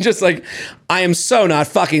 I am so not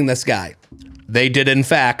fucking this guy. They did, in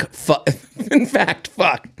fact, fuck.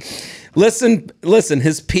 Listen,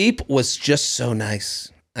 his peep was just so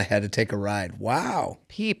nice. I had to take a ride. Wow.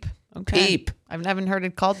 Peep. Okay. Peep. I haven't heard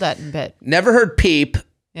it called that in a bit. Never heard peep.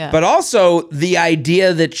 Yeah. But also the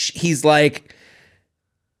idea that he's just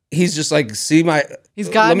like, see my,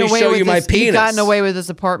 let me show you my penis. He's gotten away with his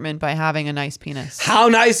apartment by having a nice penis. How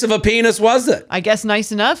nice of a penis was it? I guess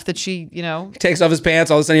nice enough that she, takes off his pants,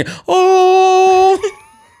 all of a sudden, oh.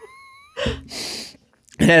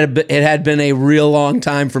 It had been a real long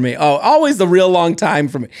time for me. Oh, always the real long time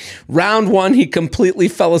for me. Round 1, he completely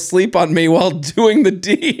fell asleep on me while doing the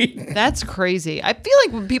deed. That's crazy. I feel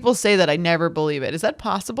like when people say that, I never believe it. Is that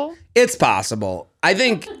possible? It's possible. I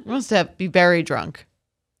think you must be very drunk.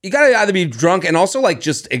 You gotta either be drunk and also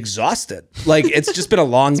just exhausted. Like it's just been a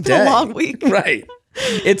long day. Been a long week. Right.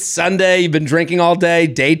 It's Sunday. You've been drinking all day.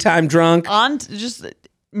 Daytime drunk. On just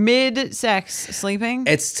mid-sex sleeping.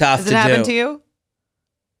 It's tough to do. Has it happened to you?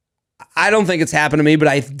 I don't think it's happened to me, but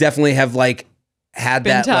I definitely have had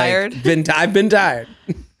been that. Tired. I've been tired.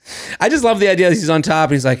 I just love the idea that he's on top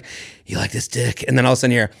and he's like, "You like this dick?" And then all of a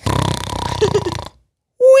sudden you're,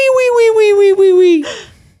 wee wee wee wee wee wee wee.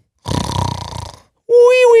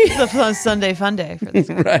 Wee wee. It's a Sunday fun day for this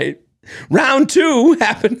guy. Right. Round 2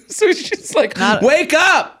 happened. So she's like, wake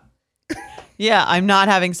up. Yeah, I'm not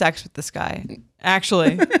having sex with this guy.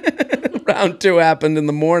 Actually. Round 2 happened in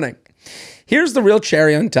the morning. Here's the real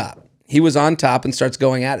cherry on top. He was on top and starts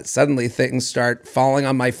going at it. Suddenly, things start falling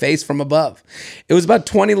on my face from above. It was about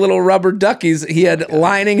 20 little rubber duckies he had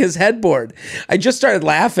lining his headboard. I just started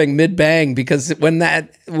laughing mid-bang because what in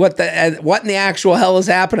the actual hell is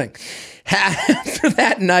happening? After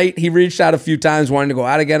that night, he reached out a few times wanting to go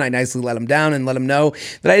out again. I nicely let him down and let him know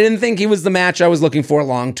that I didn't think he was the match I was looking for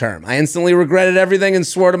long term. I instantly regretted everything and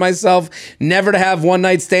swore to myself never to have one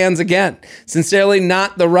night stands again. Sincerely,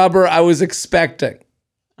 not the rubber I was expecting.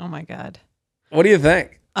 Oh my God. What do you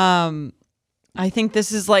think? I think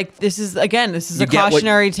this is a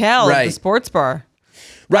cautionary tale of the sports bar.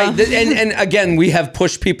 Right. And again, we have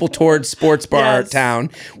pushed people towards sports bar town.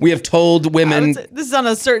 We have told women. This is on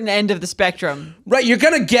a certain end of the spectrum. Right. You're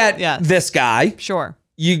going to get this guy. Sure.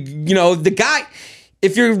 You know, the guy,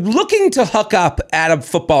 if you're looking to hook up at a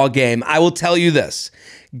football game, I will tell you this.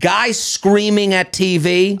 Guy screaming at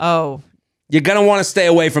TV. Oh. You're going to want to stay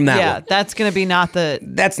away from that one. Yeah, that's going to be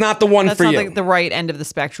That's not the one for you. That's not the right end of the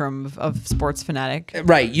spectrum of sports fanatic.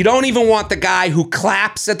 Right. You don't even want the guy who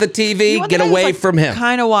claps at the TV. Get away from him.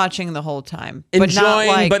 Kind of watching the whole time.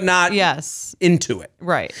 Enjoying, but not into it.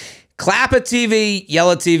 Right. Clap at TV,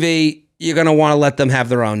 yell at TV. You're going to want to let them have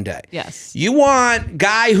their own day. Yes. You want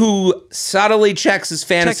guy who subtly checks his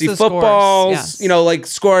fantasy footballs,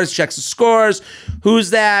 checks the scores. Who's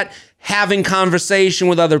that? Having conversation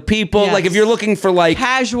with other people. Yes. Like if you're looking for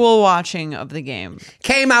casual watching of the game.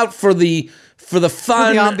 Came out for the fun. For the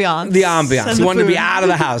ambiance. The ambiance. He wanted to be out of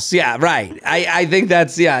the house. Yeah, right. I think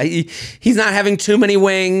that's, he's not having too many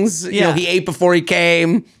wings. You know, he ate before he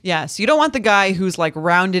came. Yeah, so you don't want the guy who's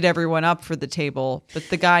rounded everyone up for the table, but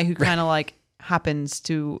the guy who kind of happens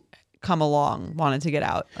to come along, wanted to get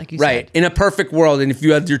out, like you said. Right. In a perfect world, and if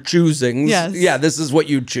you had your choosings, this is what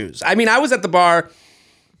you'd choose. I mean, I was at the bar.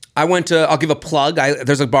 I'll give a plug.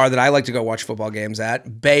 There's a bar that I like to go watch football games at.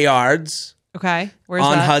 Bayards. Okay. Where's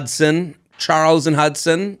on that? Hudson. Charles and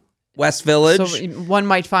Hudson. West Village. So one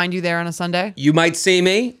might find you there on a Sunday? You might see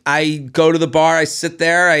me. I go to the bar. I sit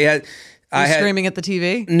there. I had screaming at the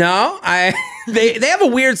TV? No. They have a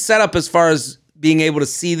weird setup as far as being able to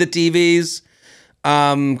see the TVs.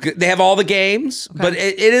 They have all the games, but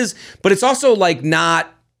but it's also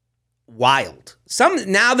not wild.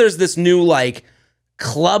 Now there's this new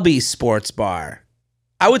clubby sports bar.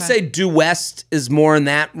 I would say Due West is more in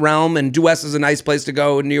that realm, and Due West is a nice place to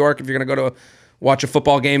go in New York if you're going to go to watch a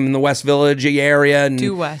football game in the West Village area. And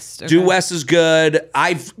Due West. Okay. Due West is good.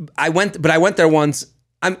 I went there once.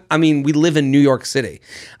 We live in New York City.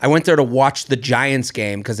 I went there to watch the Giants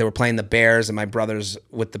game because they were playing the Bears, and my brother's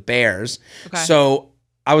with the Bears. Okay. So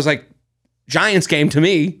I was like, Giants game to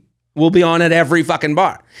me will be on at every fucking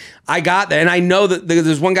bar. I got there, and I know that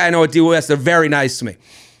there's one guy I know at Due West. They're very nice to me.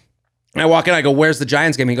 And I walk in, I go, "Where's the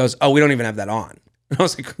Giants game?" He goes, "Oh, we don't even have that on." And I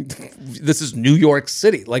was like, "This is New York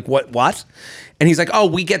City. What?" And he's like, "Oh,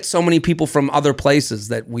 we get so many people from other places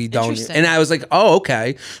that we don't." And I was like, "Oh,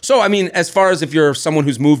 okay." So, as far as if you're someone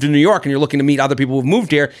who's moved to New York and you're looking to meet other people who've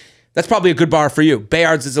moved here, that's probably a good bar for you.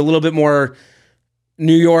 Bayards is a little bit more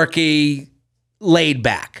New York-y, laid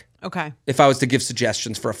back. Okay. If I was to give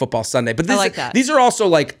suggestions for a football Sunday. But I like that. These are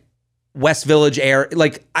also West Village air.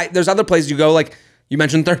 There's other places you go, you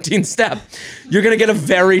mentioned 13 Step. You're going to get a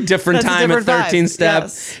very different time at 13 Step.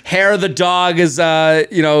 Yes. Hair of the Dog is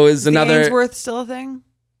another. Is the Ainsworth still a thing?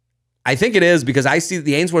 I think it is because I see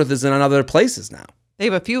the Ainsworth is in other places now. They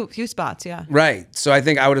have a few spots, yeah. Right. So I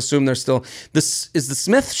think I would assume there's still is the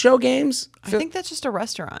Smith show games? I think that's just a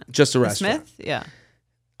restaurant. Just a restaurant. Smith? Yeah.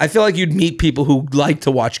 I feel like you'd meet people who like to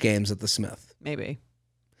watch games at the Smith. Maybe.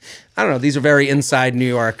 I don't know. These are very inside New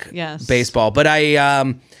York baseball. But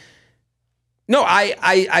I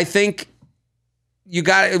think you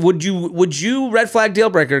got. Would you red flag deal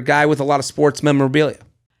breaker guy with a lot of sports memorabilia?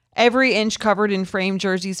 Every inch covered in framed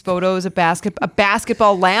jerseys, photos, a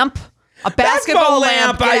basketball lamp, a basketball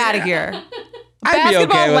lamp. Get out of here. I'd be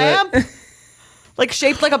okay with it.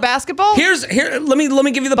 Shaped like a basketball? Here. Let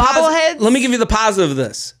me give you the bobbleheads. Let me give you the positive of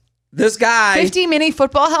this. This guy 50 mini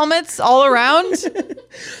football helmets all around.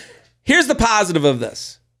 Here's the positive of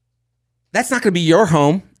this. That's not going to be your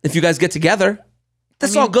home if you guys get together.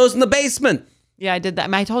 This all goes in the basement. Yeah, I did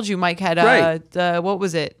that. I told you Mike had what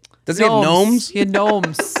was it? Does he have gnomes? He had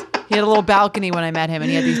gnomes. He had a little balcony when I met him,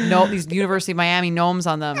 and he had these University of Miami gnomes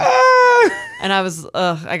on them. And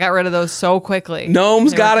I got rid of those so quickly.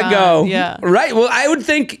 Gnomes gotta go. Yeah. Right. Well, I would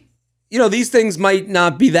think, these things might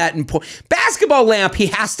not be that important. Basketball lamp, he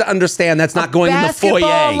has to understand that's not going in the foyer.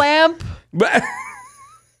 Basketball lamp?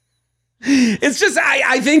 It's just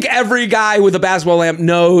I think every guy with a basketball lamp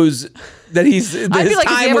knows that he's his I feel like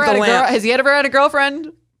time with the lamp. has he ever had a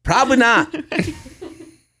girlfriend? Probably not.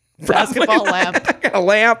 Basketball lamp. A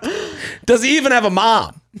lamp. Does he even have a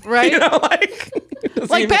mom? Right? You know, does he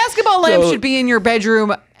Like even- basketball lamp So- should be in your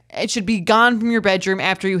bedroom. It should be gone from your bedroom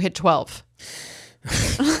after you hit 12.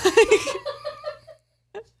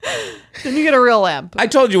 Then you get a real lamp. I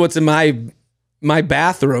told you what's in my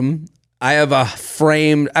bathroom. I have a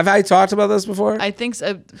framed. Have I talked about this before? I think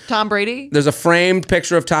so. Tom Brady. There's a framed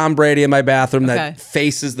picture of Tom Brady in my bathroom Okay. that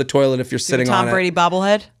faces the toilet if you're sitting Tom on it. Brady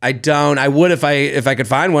bobblehead. I don't. I would if I could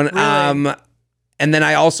find one. Really? And then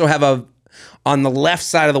I also have on the left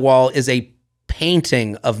side of the wall is a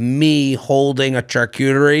painting of me holding a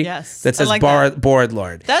charcuterie Yes, that I says like that. Board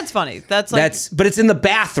Lord. That's funny. That's like But it's in the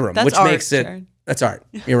bathroom, That's which art, makes it. Jared. That's art.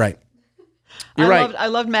 You're right. You're right. I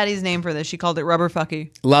loved Maddie's name for this. She called it Rubber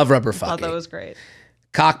Fucky. Love rubber I thought that fucking. was great.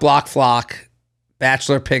 Cock block flock.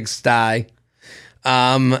 Bachelor pigsty.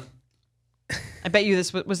 I bet you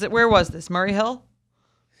this was it. Where was this? Murray Hill.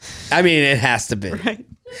 I mean, it has to be. Right.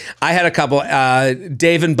 I had a couple.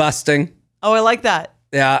 Dave and Busting. Oh, I like that.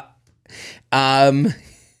 Yeah.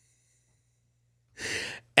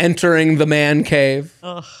 Entering the man cave.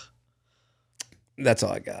 Ugh. That's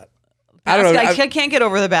all I got. I don't know. I can't get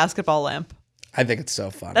over the basketball lamp. I think it's so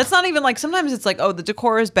fun. That's not even like, sometimes it's like, oh, the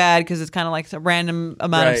decor is bad because it's kind of like a random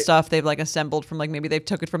amount of Right. stuff they've like assembled from, like, maybe they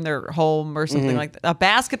took it from their home or Mm-hmm. something like that. A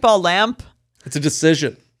basketball lamp. It's a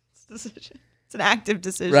decision. It's an active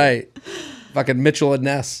decision. Right. Fucking Mitchell and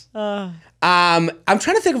Ness. I'm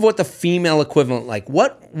trying to think of what the female equivalent, like,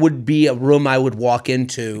 what would be a room I would walk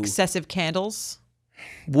into? Excessive candles.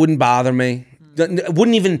 Wouldn't bother me.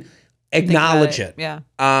 Wouldn't even acknowledge Think it. about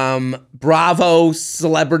Yeah. Bravo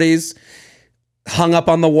celebrities hung up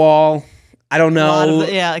on the wall. I don't A lot know. of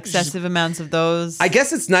excessive amounts of those. I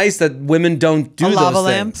guess it's nice that women don't do A those lava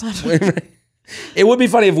lamp. things. It would be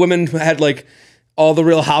funny if women had like all the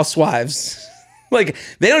Real Housewives. Like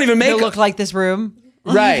they don't even They make look like this room.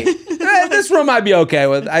 right. This room I'd be okay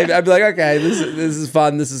with. I'd be like, okay, this is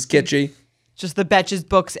fun. This is kitschy. Just the Betches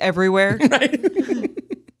books everywhere.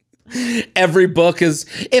 Every book is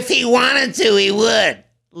if he wanted to, he would.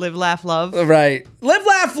 Live, laugh, love. Right. Live,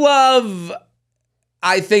 laugh, love.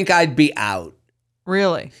 I think I'd be out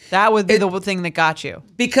Really? That would be the thing that got you.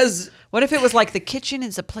 because What if it was like the kitchen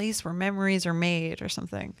is a place where memories are made or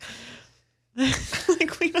something?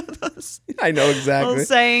 Like we know those I know exactly. little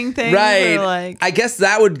saying things. Right. Or like, I guess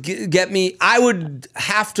that would get me. I would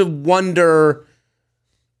have to wonder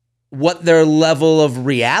what their level of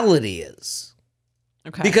reality is.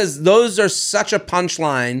 okay. Because those are such a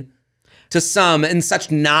punchline to some and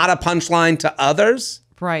such not a punchline to others.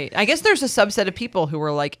 Right. I guess there's a subset of people who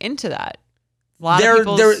are like into that. A lot of They're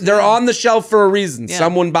people. they're on the shelf for a reason. Yeah.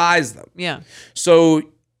 Someone buys them. Yeah. So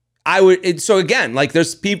so again, like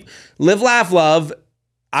there's people live, laugh, love.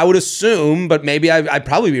 I would assume, but maybe I'd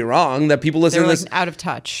probably be wrong that people They're listening to like this. out of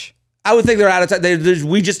touch. I would think they're out of time.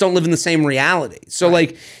 We just don't live in the same reality. So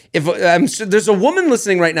like, if there's a woman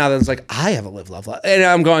listening right now that's like, I have a live, love, love, and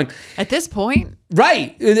I'm going At this point,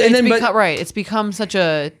 right, and then but right. It's become such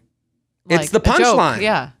a. it's the a joke. punchline.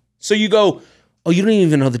 Yeah. So you go, oh, you don't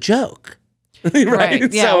even know the joke,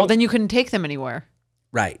 Right. Yeah. So- Well, then you couldn't take them anywhere.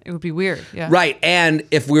 right, It would be weird. Yeah. right. And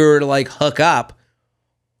if we were to like hook up,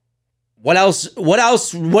 what else? What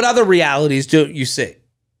other realities do you see?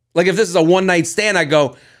 Like if this is a one night stand, I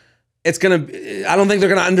go, I don't think they're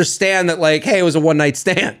gonna understand that. Like, hey, it was a one night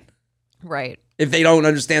stand. Right. If they don't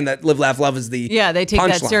understand that live, laugh, love is the Yeah. They take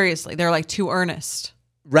that punchline. seriously. They're like too earnest,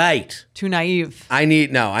 Right. too naive. I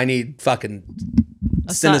need fucking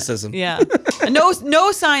cynicism. Yeah. And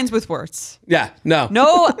no signs with words. Yeah. No.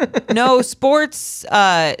 No sports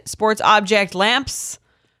object lamps.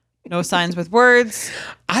 No signs with words.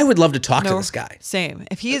 I would love to talk to No. this guy. Same.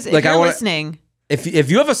 If he's Like, if I you're wanna- listening, If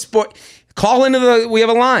you have a sport, call into we have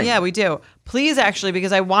a line. yeah, we do. Please, actually,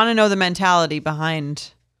 because I want to know the mentality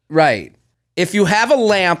behind. Right. If you have a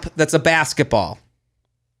lamp that's a basketball,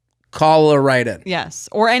 call her right in. Yes,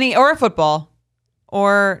 or a football,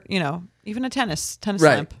 or even a tennis Right.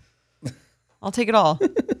 lamp. I'll take it all.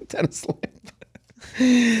 Tennis lamp.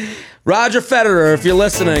 Roger Federer, if you're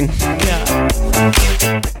listening.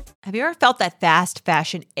 Have you ever felt that fast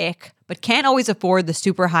fashion ick, but can't always afford the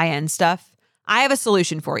super high-end stuff? I have a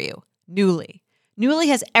solution for you. Nuuly. Nuuly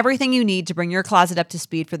has everything you need to bring your closet up to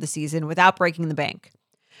speed for the season without breaking the bank.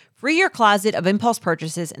 Free your closet of impulse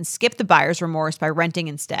purchases and skip the buyer's remorse by renting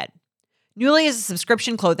instead. Nuuly is a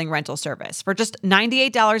subscription clothing rental service. For just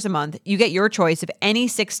 $98 a month, you get your choice of any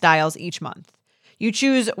 6 styles each month. You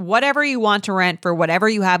choose whatever you want to rent for whatever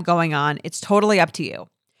you have going on. It's totally up to you.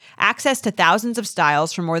 Access to thousands of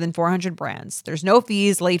styles from more than 400 brands. There's no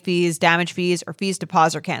fees, late fees, damage fees, or fees to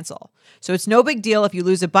pause or cancel. So it's no big deal if you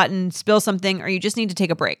lose a button, spill something, or you just need to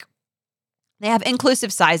take a break. They have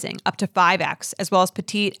inclusive sizing, up to 5X, as well as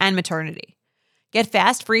petite and maternity. Get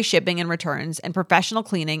fast, free shipping and returns and professional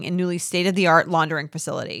cleaning in Nuuly's state-of-the-art laundering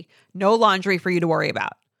facility. No laundry for you to worry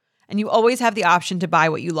about. And you always have the option to buy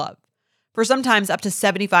what you love, for sometimes up to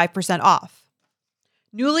 75% off.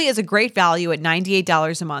 Nuuly is a great value at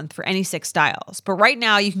 $98 a month for any 6 styles. But right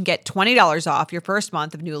now, you can get $20 off your first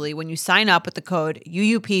month of Nuuly when you sign up with the code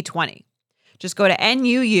UUP20. Just go to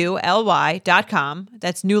NUULY.com,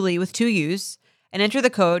 that's Nuuly with 2 U's, and enter the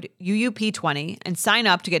code UUP20 and sign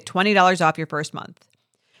up to get $20 off your first month.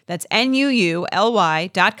 That's NUULY.com,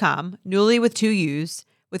 Nuuly with 2 U's,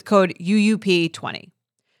 with code UUP20.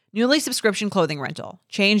 Nuuly subscription clothing rental.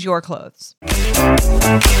 Change your clothes.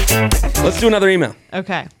 Let's do another email.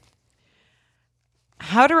 Okay.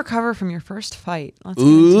 How to recover from your first fight. Let's get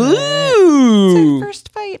into it. Ooh. First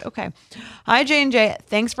fight. Okay. Hi, J&J.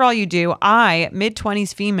 Thanks for all you do. I,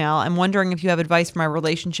 mid-20s female, am wondering if you have advice for my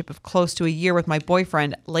relationship of close to a year with my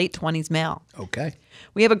boyfriend, late 20s male. Okay.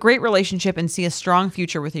 We have a great relationship and see a strong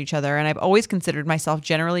future with each other, and I've always considered myself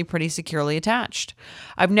generally pretty securely attached.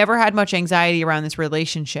 I've never had much anxiety around this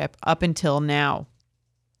relationship up until now.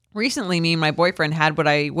 Recently, me and my boyfriend had what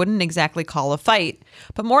I wouldn't exactly call a fight,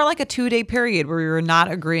 but more like a 2-day period where we were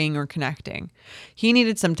not agreeing or connecting. He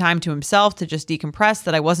needed some time to himself to just decompress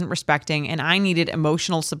that I wasn't respecting, and I needed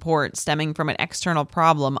emotional support stemming from an external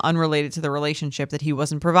problem unrelated to the relationship that he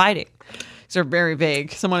wasn't providing. These are very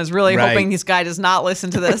vague. Someone is really hoping this guy does not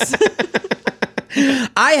listen to this.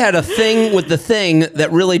 I had a thing with the thing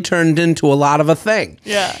that really turned into a lot of a thing.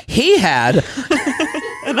 Yeah. He had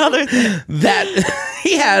Another thing.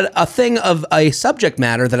 he had a thing of a subject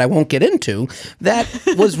matter that I won't get into that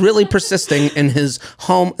was really persisting in his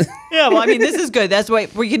home. Yeah, well, I mean, this is good. That's why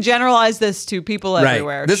we can generalize this to people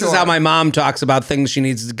everywhere. This is how my mom talks about things she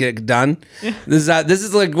needs to get done. Yeah. This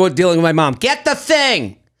is like what dealing with my mom. Get the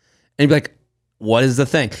thing. And you'd be like, what is the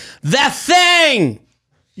thing? The thing.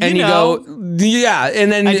 And you go, yeah.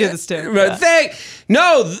 And then I do this too. Yeah. Thing.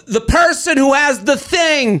 No, the person who has the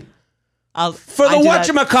thing. For the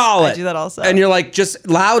whatchamacallit. I do that also. And you're like, just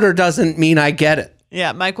louder doesn't mean I get it.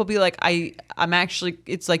 Yeah, Mike will be like, I'm actually,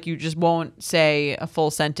 it's like you just won't say a full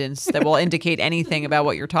sentence that will indicate anything about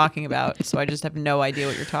what you're talking about. So I just have no idea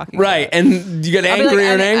what you're talking about. Right, and you get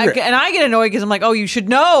angrier and angrier. And I get annoyed because I'm like, oh, you should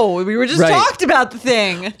know. We were just talked about the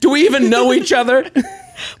thing. Do we even know each other?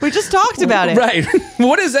 We just talked about it. Right.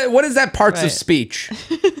 What is that? What is that parts of speech?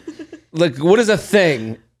 Like, what is a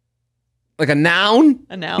thing? Like a noun?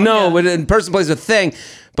 A noun. No, yeah. but in person place a thing.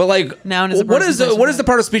 But like, noun is a what is the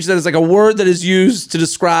part of speech that is like a word that is used to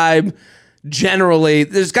describe generally?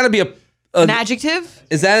 There's got to be an adjective.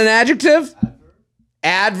 Is that an adjective?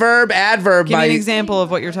 Adverb. Give me an example of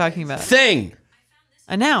what you're talking about. Thing.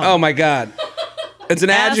 A noun. Oh my God. It's an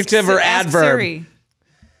adjective or adverb.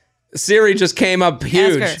 Siri just came up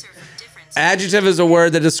huge. Adjective is a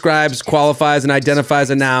word that describes, qualifies, and identifies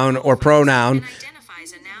a noun or pronoun.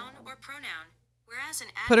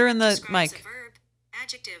 Put her in the mic. Verb,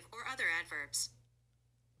 adjective, or other adverbs.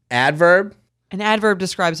 Adverb? An adverb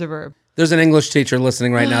describes a verb. There's an English teacher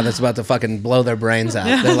listening right now that's about to fucking blow their brains out.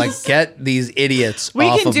 They're like, get these idiots off of my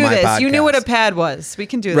podcast. We can do this. You knew what a pad was. We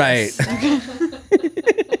can do this. Right.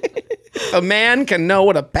 A man can know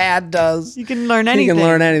what a pad does. You can learn anything. You can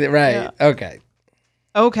learn anything. Right. Yeah.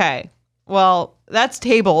 Okay. Well, that's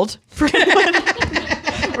tabled.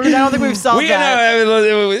 I don't think we've solved that.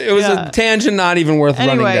 It was a tangent not even worth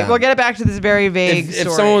running down. Anyway, we'll get it back to this very vague story.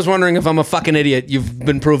 If someone was wondering if I'm a fucking idiot, you've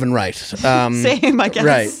been proven right. Same, I guess.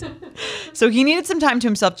 Right. So he needed some time to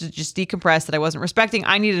himself to just decompress that I wasn't respecting.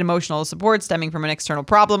 I needed emotional support stemming from an external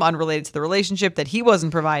problem unrelated to the relationship that he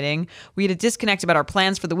wasn't providing. We had a disconnect about our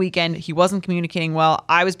plans for the weekend. He wasn't communicating well.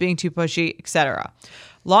 I was being too pushy, etc.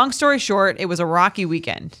 Long story short, it was a rocky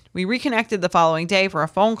weekend. We reconnected the following day for a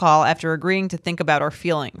phone call after agreeing to think about our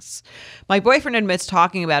feelings. My boyfriend admits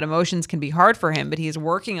talking about emotions can be hard for him, but he is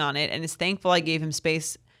working on it and is thankful I gave him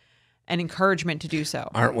space and encouragement to do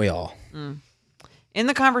so. Aren't we all? In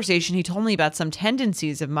the conversation, he told me about some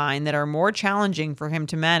tendencies of mine that are more challenging for him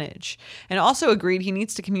to manage, and also agreed he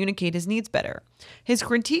needs to communicate his needs better. His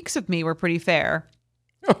critiques of me were pretty fair,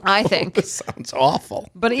 I think. This sounds awful.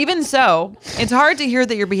 But even so, it's hard to hear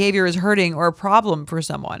that your behavior is hurting or a problem for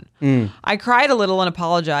someone. I cried a little and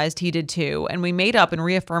apologized. He did too. And we made up and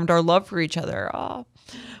reaffirmed our love for each other. Oh.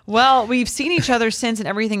 Well, we've seen each other since and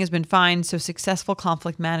everything has been fine. So successful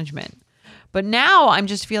conflict management. But now I'm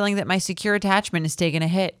just feeling that my secure attachment is taking a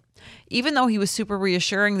hit. Even though he was super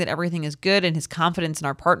reassuring that everything is good and his confidence in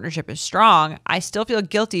our partnership is strong, I still feel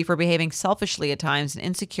guilty for behaving selfishly at times and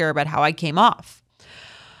insecure about how I came off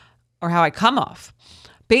or how I come off.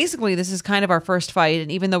 Basically, this is kind of our first fight, and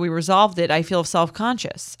even though we resolved it, I feel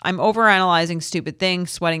self-conscious. I'm overanalyzing stupid things,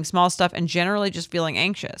 sweating small stuff, and generally just feeling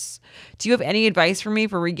anxious. Do you have any advice for me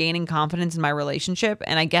for regaining confidence in my relationship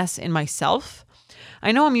and I guess in myself?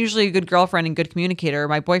 I know I'm usually a good girlfriend and good communicator.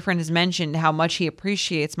 My boyfriend has mentioned how much he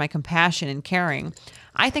appreciates my compassion and caring.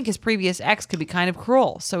 I think his previous ex could be kind of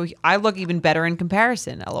cruel, so I look even better in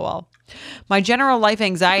comparison, lol. My general life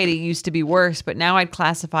anxiety used to be worse, but now I'd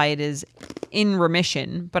classify it as in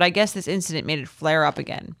remission, but I guess this incident made it flare up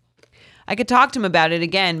again. I could talk to him about it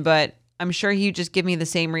again, but I'm sure he'd just give me the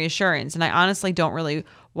same reassurance, and I honestly don't really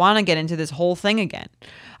want to get into this whole thing again.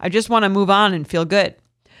 I just want to move on and feel good.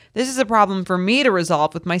 This is a problem for me to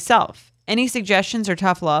resolve with myself. Any suggestions or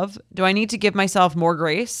tough love? Do I need to give myself more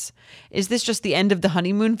grace? Is this just the end of the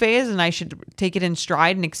honeymoon phase and I should take it in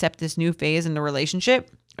stride and accept this new phase in the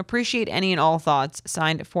relationship? Appreciate any and all thoughts.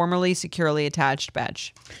 Signed, formerly securely attached,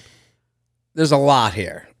 Betch. There's a lot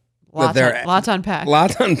here. Lot to unpack.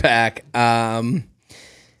 Lot to unpack.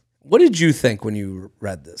 What did you think when you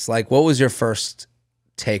read this? Like, what was your first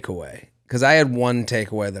takeaway? Because I had one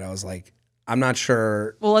takeaway that I was like, I'm not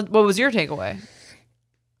sure. Well, what was your takeaway?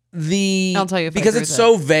 I'll tell you if because I agree it's with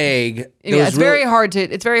so vague. Yeah, it's very hard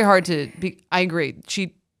to be. I agree.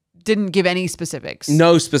 She didn't give any specifics.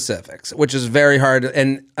 No specifics, which is very hard.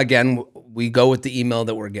 And again, we go with the email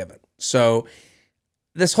that we're given. So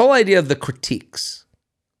this whole idea of the critiques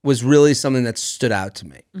was really something that stood out to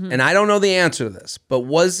me. Mm-hmm. And I don't know the answer to this, but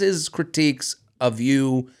was his critiques of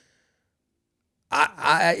you,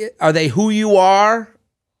 are they who you are?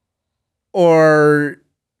 Or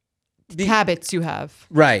habits you have.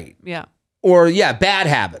 Right. Yeah. Or bad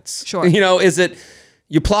habits. Sure. Is it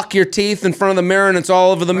you pluck your teeth in front of the mirror and it's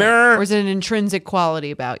all over the mirror? Or is it an intrinsic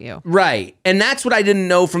quality about you? Right. And that's what I didn't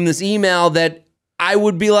know from this email, that I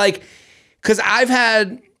would be like, because I've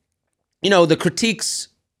had, the critiques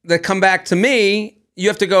that come back to me, you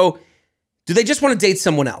have to go, do they just want to date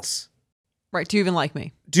someone else? Right. Do you even like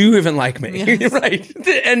me? Do you even like me? Yes. Right.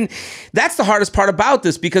 And that's the hardest part about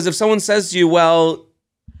this, because if someone says to you, well,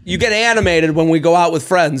 you get animated when we go out with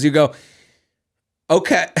friends, you go,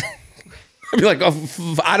 okay. I'd be like,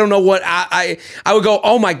 oh, I don't know what I would go,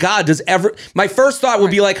 oh my God, my first thought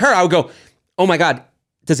would be like her. I would go, oh my God,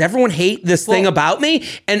 does everyone hate this thing about me?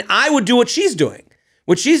 And I would do what she's doing.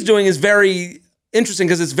 What she's doing is very interesting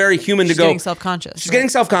because it's very human to go. She's getting self-conscious. She's getting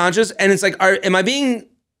self-conscious. And it's like,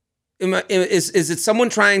 is it someone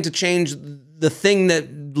trying to change the thing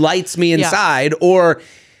that lights me inside? Or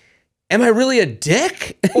am I really a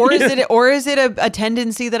dick? Or is it a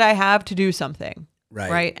tendency that I have to do something?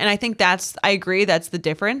 Right. And I think I agree. That's the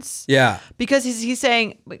difference. Yeah. Because he's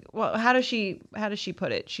saying, well, how does she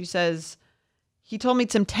put it? She says, he told me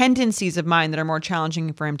some tendencies of mine that are more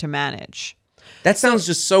challenging for him to manage. That sounds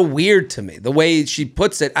just so weird to me. The way she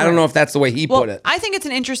puts it, I don't know if that's the way he put it. I think it's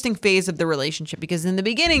an interesting phase of the relationship, because in the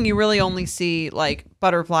beginning, you really only see like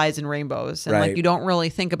butterflies and rainbows, and like you don't really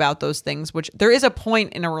think about those things, which there is a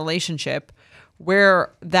point in a relationship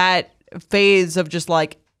where that phase of just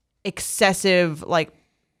like excessive, like,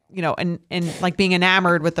 and like being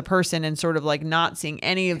enamored with the person and sort of like not seeing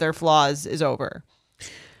any of their flaws is over.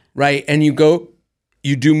 Right. And you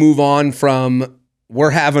do move on from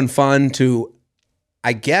we're having fun to,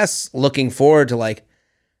 I guess, looking forward to like,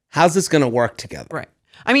 how's this going to work together? Right.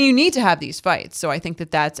 I mean, you need to have these fights. So I think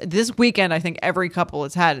that's this weekend. I think every couple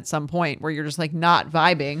has had at some point where you're just like not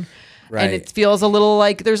vibing, and it feels a little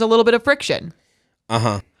like there's a little bit of friction.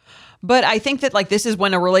 But I think that like this is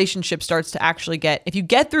when a relationship starts to actually if you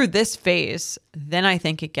get through this phase, then I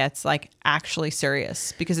think it gets like actually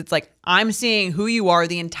serious, because it's like, I'm seeing who you are,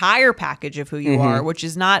 the entire package of who you are, which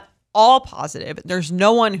is not all positive. There's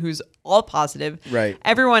no one who's all positive. Right.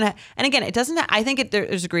 Everyone. And again, it doesn't, I think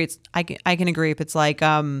there's agree. I can agree if it's like,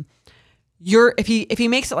 if he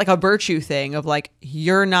makes it like a virtue thing of like,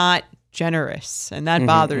 you're not generous and that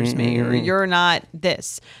bothers me, or you're not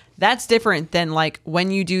this. That's different than like,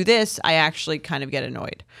 when you do this, I actually kind of get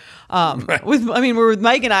annoyed. With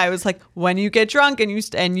Mike and I, it was like, when you get drunk and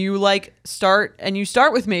you like start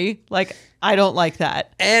with me, like, I don't like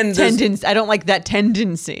that. And I don't like that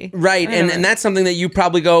tendency. Right. And that's something that you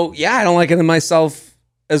probably go, yeah, I don't like it in myself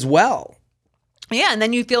as well. Yeah. And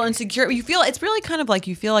then you feel insecure. It's really kind of like,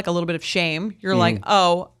 you feel like a little bit of shame. You're like,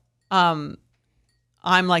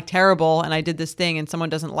 I'm like terrible and I did this thing and someone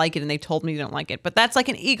doesn't like it and they told me they don't like it. But that's like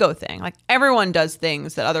an ego thing. Like, everyone does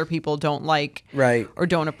things that other people don't like, right, or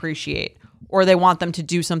don't appreciate. or they want them to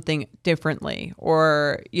do something differently,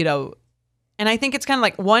 or, you know, and I think it's kind of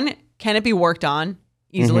like, one, can it be worked on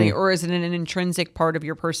easily, or is it an intrinsic part of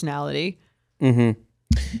your personality?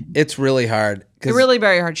 It's really hard. It's really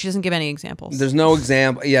very hard. She doesn't give any examples. There's no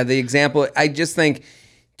example. Yeah, the example, I just think,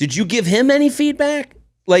 did you give him any feedback?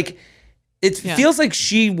 Like, it feels like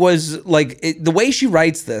she was, like, the way she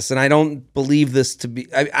writes this, and I don't believe this to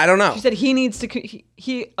be, I don't know. She said he needs to,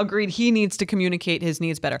 he agreed he needs to communicate his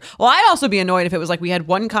needs better. Well, I'd also be annoyed if it was like we had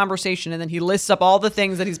one conversation and then he lists up all the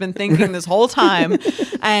things that he's been thinking this whole time.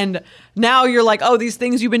 And now you're like, oh, these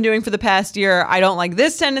things you've been doing for the past year, I don't like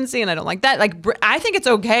this tendency and I don't like that. Like, I think it's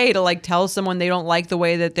okay to like tell someone they don't like the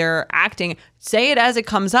way that they're acting. Say it as it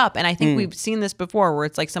comes up. And I think we've seen this before where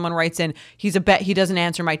it's like someone writes in, he doesn't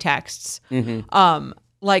answer my texts.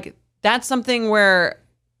 Like, that's something where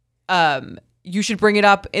you should bring it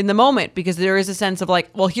up in the moment, because there is a sense of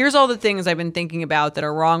like, well, here's all the things I've been thinking about that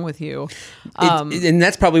are wrong with you. And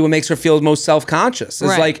that's probably what makes her feel most self-conscious. It's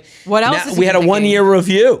Right. like, What else is he we had a thinking? 1-year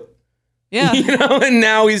review. Yeah. You know, and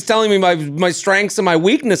now he's telling me my strengths and my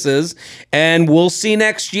weaknesses, and we'll see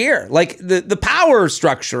next year. Like, the power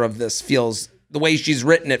structure of this feels, the way she's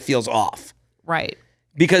written it feels off. Right.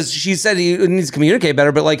 Because she said he needs to communicate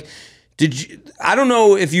better, but like, I don't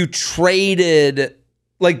know if you traded,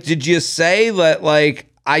 like, did you say that,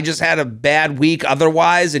 like, I just had a bad week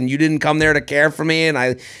otherwise and you didn't come there to care for me and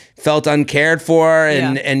I felt uncared for,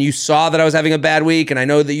 and you saw that I was having a bad week, and I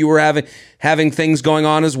know that you were having things going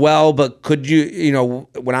on as well, but could you know,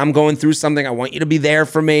 when I'm going through something, I want you to be there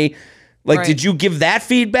for me. Like, Right. Did you give that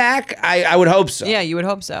feedback? I would hope so. Yeah, you would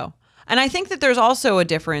hope so. And I think that there's also a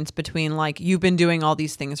difference between like, you've been doing all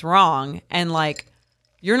these things wrong and like,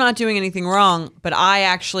 you're not doing anything wrong, but I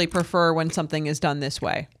actually prefer when something is done this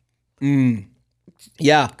way.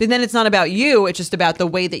 Yeah. But then it's not about you, it's just about the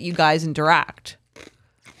way that you guys interact.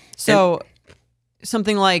 So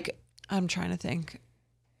something like, I'm trying to think,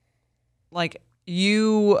 like,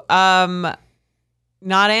 you not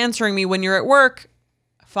answering me when you're at work,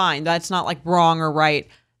 fine. That's not like wrong or right.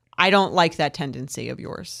 I don't like that tendency of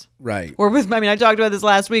yours. Right. Or I talked about this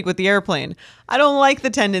last week with the airplane. I don't like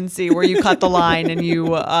the tendency where you cut the line and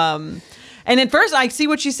you, and at first I see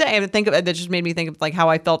what she's saying. That just made me think of like how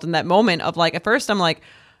I felt in that moment of like, at first I'm like,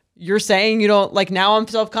 you're saying you don't like, now I'm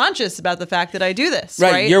self-conscious about the fact that I do this.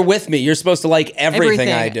 Right. You're with me. You're supposed to like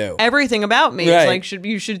everything I do. Everything about me. Right. It's like,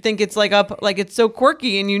 you should think it's like like it's so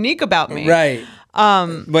quirky and unique about me. Right.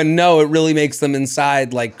 But no, it really makes them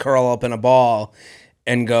inside like curl up in a ball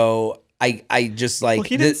and go, I just like. Well,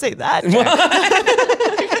 he didn't say that.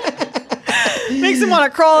 Makes him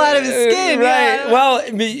want to crawl out of his skin. Right. Yeah. Well,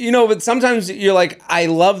 you know, but sometimes you're like, I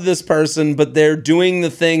love this person, but they're doing the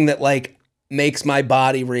thing that like makes my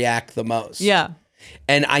body react the most. Yeah.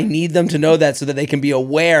 And I need them to know that so that they can be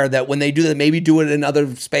aware that when they do that, maybe do it in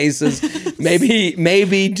other spaces,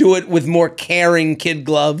 maybe do it with more caring kid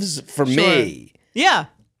gloves for me. Yeah.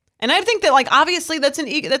 And I think that, like, obviously that's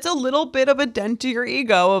that's a little bit of a dent to your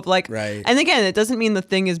ego of like, Right. And again, it doesn't mean the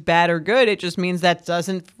thing is bad or good. It just means that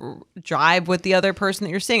doesn't jive with the other person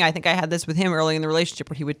that you're seeing. I think I had this with him early in the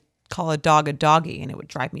relationship where he would call a dog a doggy and it would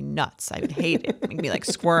drive me nuts. I would hate it. Make me like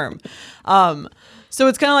squirm. So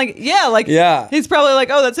it's kind of like, Yeah. he's probably like,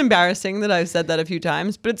 oh, that's embarrassing that I've said that a few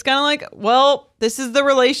times. But it's kind of like, well, this is the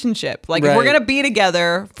relationship. Like, if we're Right. going to be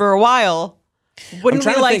together for a while, wouldn't we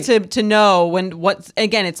trying to like think- to know when what's,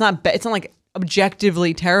 again, it's not like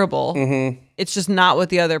objectively terrible. Mm-hmm. It's just not what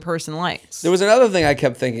the other person likes. There was another thing I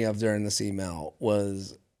kept thinking of during this email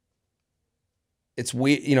was it's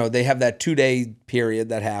weird, you know, they have that 2-day period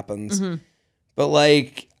that happens, but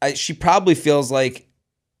like she probably feels like,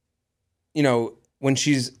 you know, when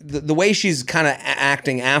she's the way she's kind of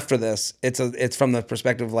acting after this, it's from the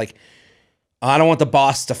perspective of like, I don't want the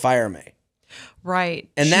boss to fire me. Right.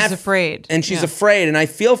 And she's afraid. And she's Yeah. afraid. And I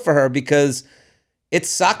feel for her because it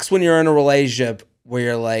sucks when you're in a relationship where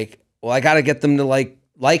you're like, well, I got to get them to like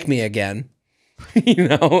me again, you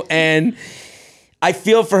know? And I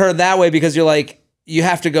feel for her that way because you're like, you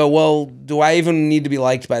have to go, well, do I even need to be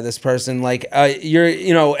liked by this person? Like you're,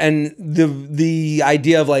 you know, and the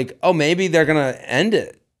idea of like, oh, maybe they're going to end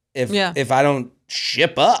it if I don't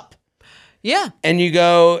ship up. Yeah. And you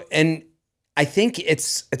go, and I think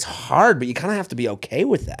it's hard, but you kind of have to be okay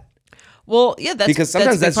with that. Well, yeah, Because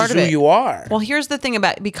sometimes that's that's a big part just of who it. you are. Well, here's the thing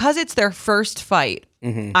about it. Because it's their first fight,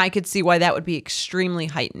 I could see why that would be extremely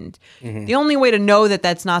heightened. The only way to know that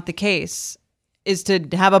that's not the case is to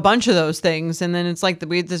have a bunch of those things, and then it's like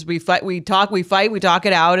we fight, we talk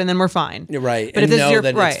it out, and then we're fine. You're right. But And if this is know your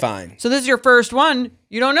that right, it's fine. So this is your first one.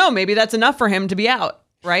 You don't know. Maybe that's enough for him to be out.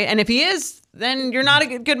 right? And if he is, then you're not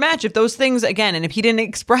a good match. If those things, again, and if he didn't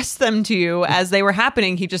express them to you as they were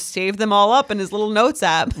happening, he just saved them all up in his little notes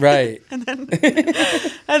app. Right. And then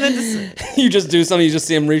just, You just do something, you just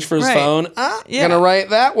see him reach for his Right. phone. Yeah. Gonna write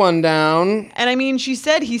that one down. and I mean, he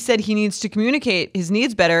said he needs to communicate his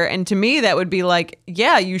needs better. And to me, that would be like,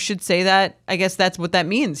 yeah, you should say that. I guess that's what that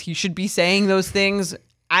means. He should be saying those things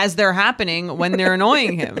as they're happening when they're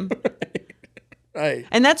annoying him. Right.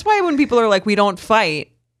 And that's why when people are like, we don't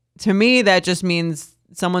fight, to me, that just means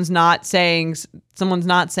someone's not saying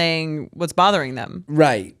what's bothering them.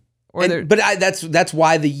 Right. Or they're- But that's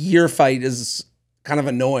why the year fight is kind of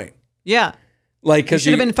annoying. Yeah. Like, We because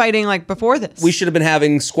should have been fighting like before this. we should have been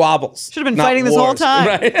having squabbles. Should have been not fighting this whole wars. time.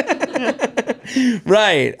 Right.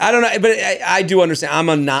 Right. I don't know, but I do understand.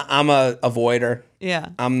 I'm a avoider. Yeah.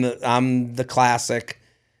 I'm the classic.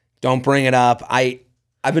 Don't bring it up.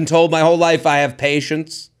 I've been told my whole life I have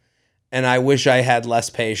patience, and I wish I had less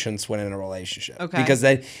patience when in a relationship. Okay. Because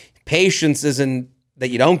patience isn't that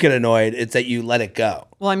you don't get annoyed; it's that you let it go.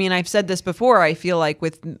 Well, I mean, I've said this before. I feel like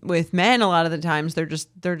with men, a lot of the times they're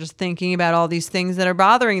just thinking about all these things that are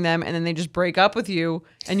bothering them, and then they just break up with you,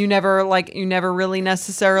 and you never really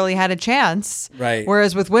necessarily had a chance. Right.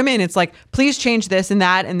 Whereas with women, it's like, please change this and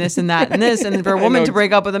that and this and that and this. And for a woman to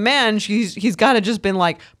break up with a man, he's got to just been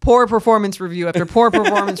like poor performance review after poor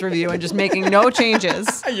performance review and just making no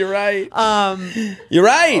changes. You're right. You're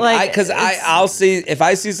right. like, Because I'll see if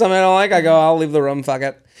I see something I don't like, I go, I'll leave the room. Fuck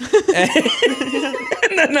it.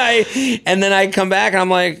 and then I come back and I'm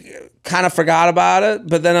like, kind of forgot about it,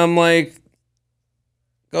 but then I'm like,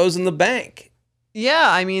 goes in the bank. Yeah,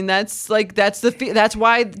 I mean that's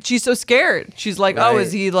why she's so scared. She's like, oh, Right.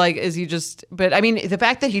 is he just? But I mean, the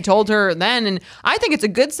fact that he told her then, and I think it's a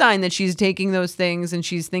good sign that she's taking those things and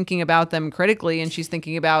she's thinking about them critically, and she's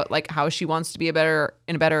thinking about like how she wants to be a better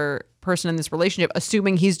person in this relationship,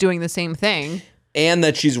 assuming he's doing the same thing. And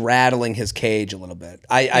that she's rattling his cage a little bit.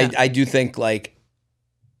 I do think like,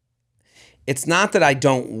 it's not that I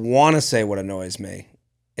don't want to say what annoys me.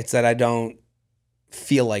 It's that I don't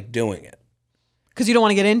feel like doing it. Because you don't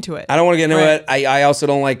want to get into it. I don't want to get into Right. it. I also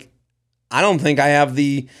don't like, I don't think I have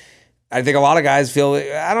I think a lot of guys feel,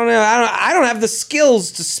 I don't know, I don't have the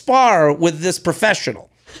skills to spar with this professional.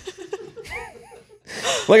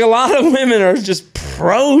 Like a lot of women are just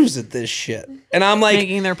pros at this shit. And I'm like,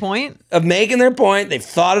 Making their point. of making their point. They've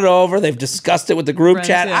thought it over. They've discussed it with the group Friends,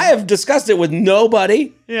 chat. yeah. I have discussed it with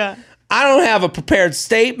nobody. Yeah. I don't have a prepared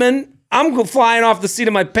statement. I'm flying off the seat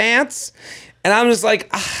of my pants. And I'm just like,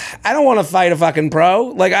 I don't want to fight a fucking pro.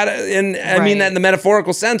 Like, I mean Right. that in the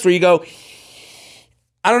metaphorical sense where you go,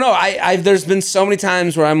 I don't know. There's been so many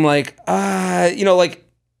times where I'm like, like,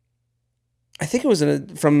 I think it was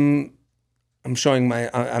I'm showing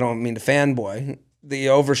I don't mean to fanboy, the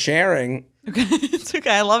oversharing. Okay. It's okay.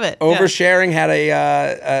 I love it. Yeah. Oversharing had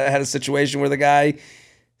a situation where the guy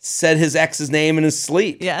said his ex's name in his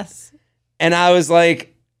sleep. Yes. And I was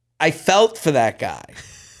like, I felt for that guy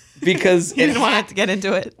because You didn't want to get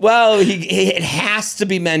into it. well, it has to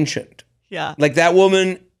be mentioned. Yeah. Like that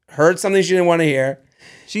woman heard something she didn't want to hear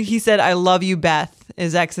He said, "I love you, Beth,"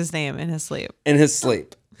 is ex's name in his sleep. in his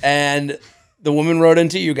sleep. And the woman wrote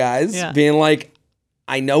into you guys Yeah. being like,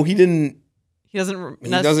 I know he didn't, He doesn't.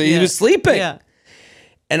 he was sleeping. Yeah.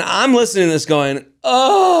 And I'm listening to this going,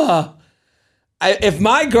 oh, if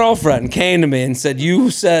my girlfriend came to me and said, you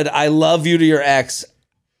said, I love you to your ex,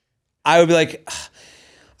 I would be like,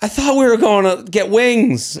 I thought we were going to get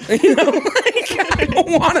wings. You know, like, I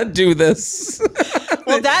don't want to do this.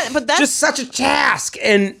 Well, that's just such a task.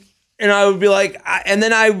 And I would be like, and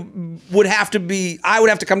then I would have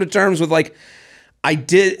to come to terms with like, I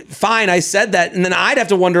said that. And then I'd have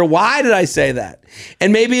to wonder, why did I say that?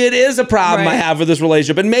 And maybe it is a problem I Right. have with this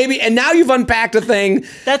relationship. And now you've unpacked a thing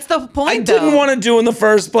That's the point. I didn't want to do in the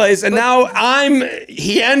first place. And now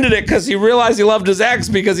he ended it because he realized he loved his ex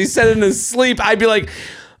because he said it in his sleep. I'd be like,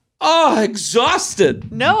 oh,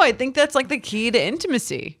 exhausted. No, I think that's like the key to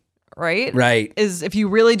intimacy, right? Right. Is if you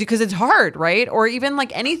really do, because it's hard, right? Or even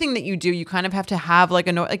like anything that you do, you kind of have to have like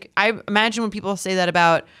I imagine when people say that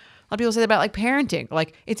about. A lot of people say that about like parenting.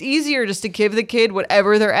 Like it's easier just to give the kid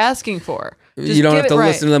whatever they're asking for. Just You don't give have to it right.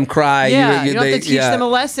 listen to them cry. Yeah, you don't have to teach yeah. them a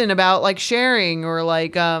lesson about like sharing or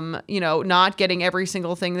like not getting every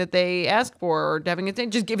single thing that they ask for or having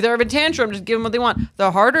just give them a tantrum, just give them what they want. The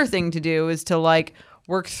harder thing to do is to like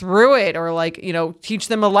work through it or like teach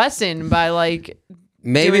them a lesson by like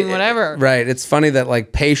doing whatever. Right. It's funny that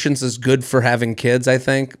like patience is good for having kids, I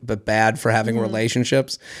think, but bad for having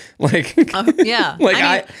relationships. Like, Yeah. Like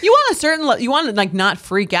I mean, you want to like not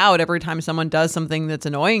freak out every time someone does something that's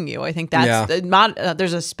annoying you. I think that's not,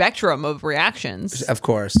 there's a spectrum of reactions. of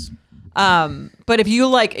course. But if you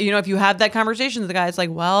like, if you have that conversation with the guy, it's like,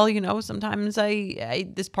 well, sometimes I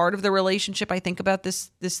this part of the relationship, I think about this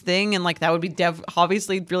thing, and like that would be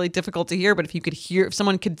obviously really difficult to hear. But if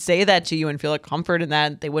someone could say that to you and feel a comfort in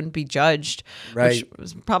that, they wouldn't be judged, Right. which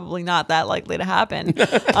was probably not that likely to happen.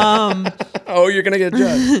 Oh, you're gonna get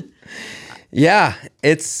judged. Yeah,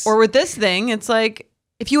 it's Or with this thing, it's like,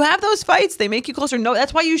 if you have those fights, they make you closer. No,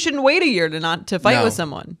 that's why you shouldn't wait a year to fight No. with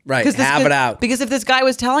someone. Right, 'Cause have it out. Because if this guy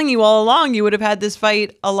was telling you all along, you would have had this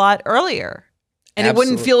fight a lot earlier. And it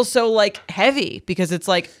wouldn't Absolutely. feel so like heavy because it's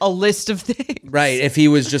like a list of things. right. If he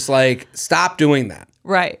was just like, stop doing that,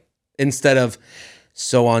 Right. instead of,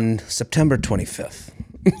 so on September 25th.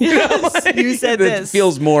 You said It this.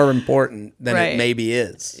 feels more important than Right. it maybe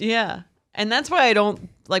is. Yeah. And that's why I don't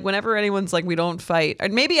like whenever anyone's like, we don't fight.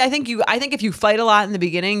 And maybe I think if you fight a lot in the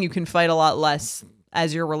beginning, you can fight a lot less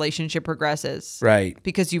as your relationship progresses. Right.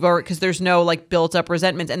 Because there's no like built up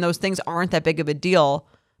resentments, and those things aren't that big of a deal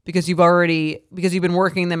because you've been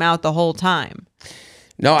working them out the whole time.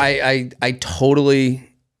 No, I totally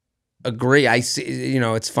agree. I see,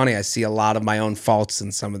 it's funny. I see a lot of my own faults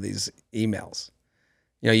in some of these emails.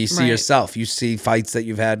 You see Right. yourself, you see fights that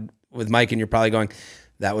you've had with Mike, and you're probably going,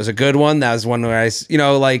 that was a good one. That was one where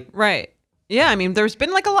like, Right. Yeah, I mean, there's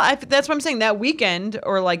been like a lot. That's what I'm saying. That weekend,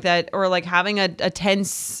 or like having a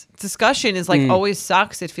tense discussion is like always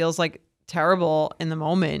sucks. It feels like terrible in the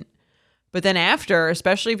moment, but then after,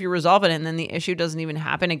 especially if you resolve it, and then the issue doesn't even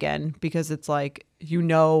happen again because it's like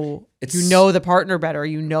the partner better.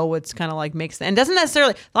 What's kind of like makes, and doesn't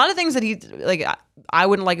necessarily a lot of things that he like I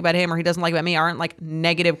wouldn't like about him or he doesn't like about me aren't like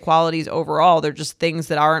negative qualities overall. They're just things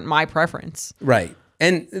that aren't my preference. right.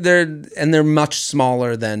 And they're much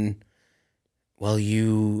smaller than,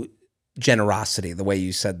 generosity, the way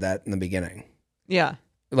you said that in the beginning. Yeah.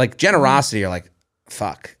 Like generosity, you're like,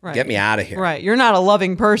 fuck, Right. get me out of here. Right. You're not a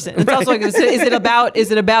loving person. It's also like, is it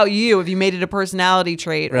about you? Have you made it a personality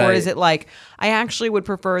trait? Or Right. is it like, I actually would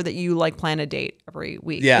prefer that you like plan a date every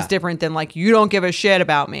week. Yeah. It's different than like, you don't give a shit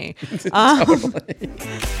about me.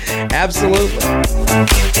 Absolutely.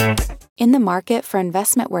 In the market for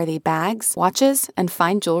investment-worthy bags, watches, and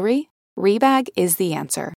fine jewelry, Rebag is the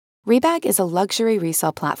answer. Rebag is a luxury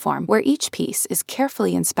resale platform where each piece is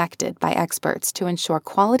carefully inspected by experts to ensure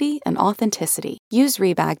quality and authenticity. Use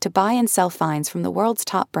Rebag to buy and sell finds from the world's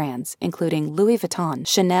top brands, including Louis Vuitton,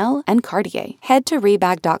 Chanel, and Cartier. Head to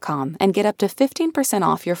Rebag.com and get up to 15%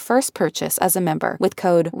 off your first purchase as a member with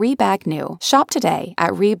code REBAGNEW. Shop today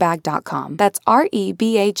at Rebag.com. That's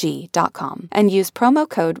REBAG.com. And use promo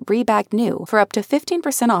code REBAGNEW for up to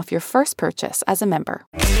 15% off your first purchase as a member.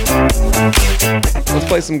 Let's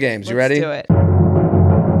play some games. You ready? Let's do it.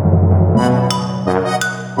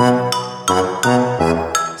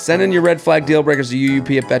 Send in your red flag deal breakers to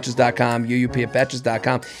uup@betches.com,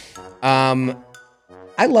 uup@betches.com.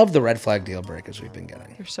 I love the red flag deal breakers we've been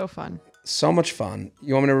getting. You're so fun. So much fun.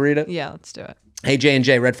 You want me to read it? Yeah, let's do it. Hey,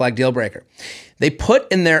 J&J, red flag deal breaker. They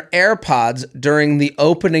put in their AirPods during the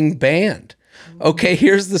opening band. Okay,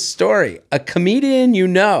 here's the story. A comedian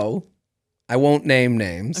I won't name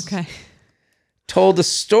names. Okay. Told a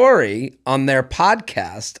story on their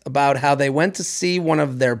podcast about how they went to see one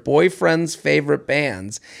of their boyfriend's favorite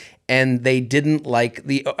bands and they didn't like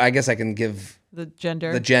I guess I can give The gender.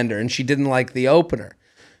 and she didn't like the opener.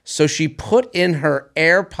 So she put in her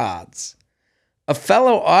AirPods. A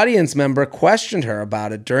fellow audience member questioned her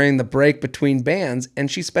about it during the break between bands,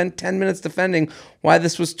 and she spent 10 minutes defending why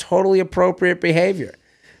this was totally appropriate behavior.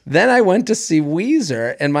 Then I went to see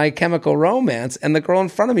Weezer and My Chemical Romance, and the girl in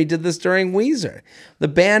front of me did this during Weezer, the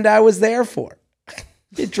band I was there for.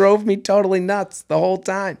 It drove me totally nuts the whole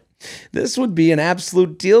time. This would be an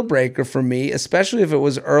absolute deal breaker for me, especially if it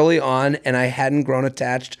was early on and I hadn't grown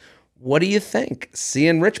attached. What do you think? See you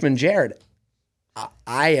in Richmond, Jared.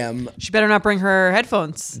 I am. She better not bring her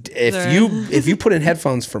headphones. If you put in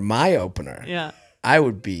headphones for my opener, Yeah. I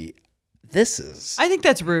would be. This is I think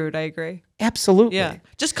that's rude. I agree. absolutely. Yeah.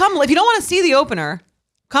 Just come. If you don't want to see the opener,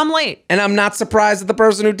 come late. And I'm not surprised at the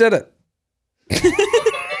person who did it.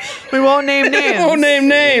 We won't name names. I won't name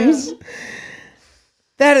names.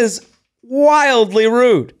 That is wildly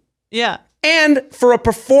rude. Yeah. And for a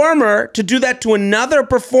performer to do that to another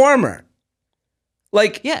performer,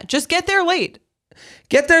 like, Yeah. Just get there late.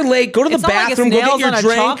 Get there late, go to the It's not bathroom, like it's go nails get your on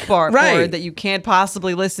drink. a chalkboard Right. that you can't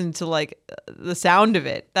possibly listen to like the sound of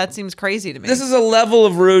it. That seems crazy to me. This is a level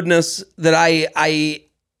of rudeness that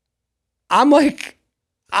I'm like,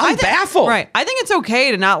 I'm baffled. Right. I think it's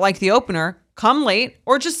okay to not like the opener, come late,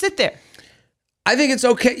 or just sit there. I think it's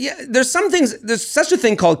okay. Yeah, there's some things. There's such a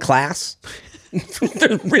thing called class.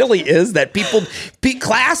 There really is that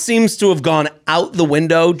class seems to have gone out the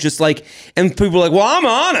window. Just like, and people are like, well, I'm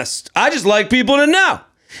honest. I just like people to know.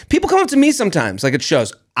 People come up to me sometimes, like at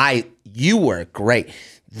shows. You were great.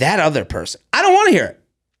 That other person, I don't want to hear it.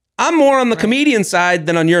 I'm more on the comedian side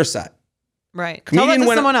than on your side. Right. Comedian Tell it to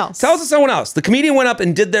went someone up, else. Tell it to someone else. The comedian went up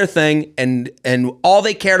and did their thing, and all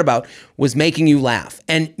they cared about was making you laugh.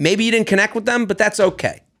 And maybe you didn't connect with them, but that's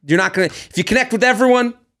okay. You're not gonna. If you connect with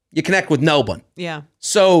everyone, you connect with no one. Yeah.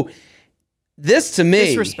 So this to me,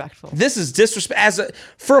 Disrespectful. This is disrespect.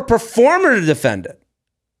 For a performer to defend it,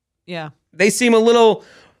 Yeah. they seem a little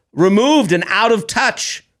removed and out of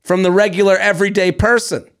touch from the regular everyday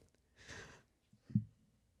person.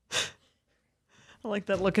 I like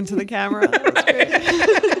that look into the camera. That's great.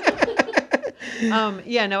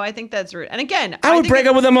 Yeah, no, I think that's rude. And again, I would think break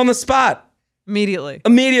up with them on the spot immediately.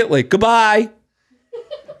 immediately. Goodbye.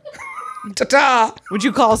 Ta-ta. Would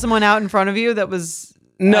you call someone out in front of you that was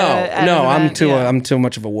No, at no, an I'm event? too Yeah. I'm too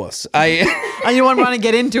much of a wuss. I And you wouldn't want to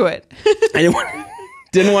get into it. didn't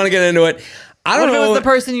want to get into it. I What don't if it know. was the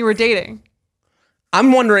person you were dating?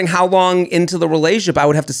 I'm wondering how long into the relationship I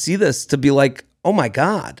would have to see this to be like, oh my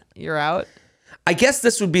God. You're out. I guess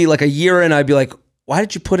this would be like a year in. I'd be like, why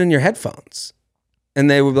did you put in your headphones? And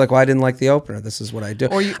they would be like, well, I didn't like the opener. This is what I do.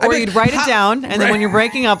 Or you'd write it down, and then when you're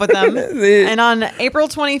breaking up with them, and on April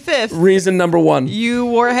 25th, Reason number one. you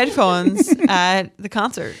wore headphones at the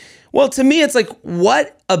concert. Well, to me, it's like,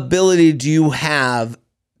 what ability do you have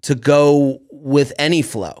to go with any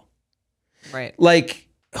flow? Right. Like,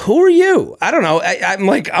 who are you? I don't know.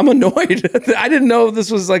 I'm annoyed. I didn't know this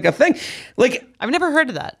was like a thing. Like, I've never heard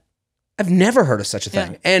of that. I've never heard of such a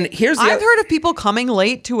thing. Yeah. And here's the I've heard of people coming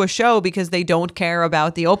late to a show because they don't care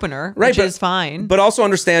about the opener, which is fine. But also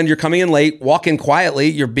understand you're coming in late, walk in quietly,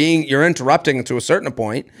 you're interrupting to a certain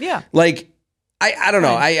point. Yeah. Like, I don't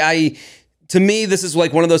know. I to me, this is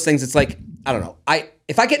like one of those things. It's like, I don't know.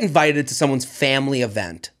 If I get invited to someone's family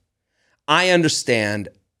event, I understand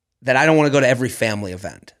that I don't want to go to every family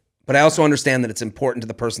event. But I also understand that it's important to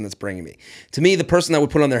the person that's bringing me. To me, the person that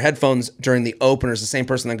would put on their headphones during the opener is the same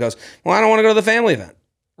person that goes, well, I don't want to go to the family event.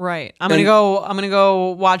 Right. I'm gonna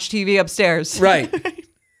go watch TV upstairs. Right.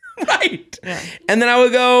 Right. Yeah. And then I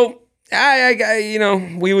would go,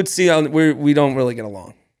 we would see, we don't really get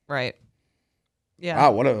along. Right. Yeah.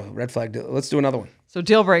 Wow, what a red flag. Let's do another one. So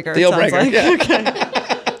deal breaker. Deal it sounds breaker. like. Yeah.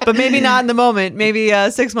 Okay. But maybe not in the moment. Maybe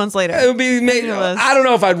 6 months later. It would be, maybe, Ridiculous. I don't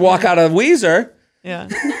know if I'd walk out of Weezer. Yeah.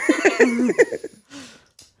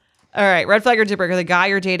 All right. Red flag or deal breaker. The guy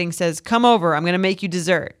you're dating says, come over. I'm going to make you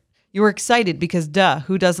dessert. You were excited because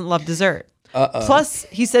who doesn't love dessert? Plus,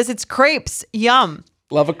 he says it's crepes. Yum.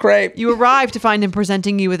 Love a crepe. You arrive to find him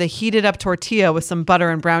presenting you with a heated up tortilla with some butter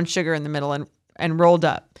and brown sugar in the middle and rolled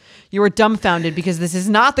up. You are dumbfounded because this is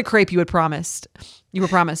not the crepe you were promised.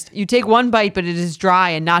 You take one bite, but it is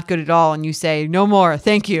dry and not good at all. And you say, no more.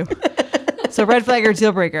 Thank you. So red flag or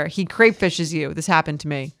deal breaker. He crepe fishes you. This happened to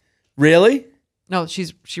me. Really? No,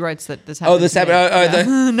 she writes that this happened. Oh, this to me.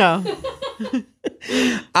 happened. No.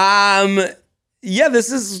 Yeah,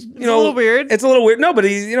 this is, a little weird. It's a little weird. No, but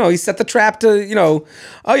he set the trap to, oh,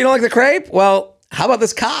 you don't like the crepe? Well, how about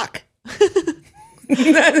this cock?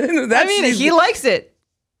 He likes it.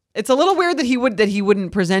 It's a little weird that he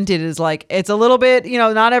wouldn't present it as like, it's a little bit,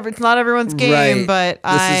 it's not everyone's game, Right. but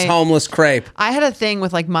this is homeless crepe. I had a thing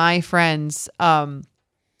with like my friends, where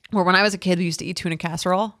when I was a kid, we used to eat tuna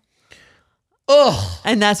casserole. Ugh.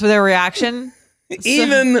 And that's their reaction.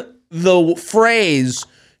 Even the phrase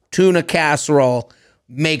tuna casserole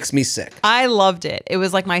makes me sick. I loved it. It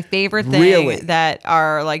was like my favorite thing Really? that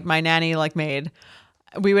my nanny made.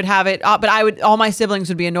 We would have it, but all my siblings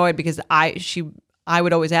would be annoyed because I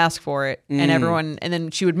would always ask for it, and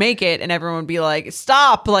then she would make it, and everyone would be like,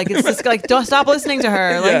 "Stop!" Like it's just like, don't stop listening to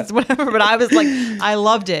her, like it's whatever. But I was like, I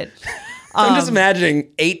loved it. I'm just imagining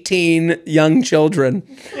 18 young children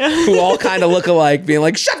who all kind of look alike being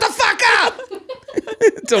like, shut the fuck up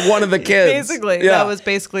to one of the kids. Basically, that was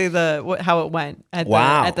basically how it went at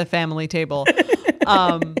the family table.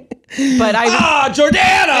 But Jordana!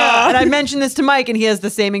 Yeah, and I mentioned this to Mike, and he has the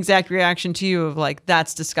same exact reaction to you of like,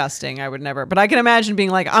 that's disgusting. I would never. But I can imagine being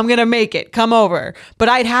like, I'm gonna make it. Come over. But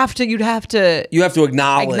you'd have to You have to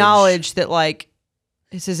acknowledge that like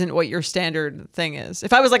this isn't what your standard thing is.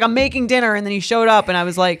 If I was like, I'm making dinner, and then he showed up, and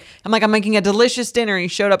I'm making a delicious dinner, and he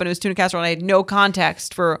showed up, and it was tuna casserole, and I had no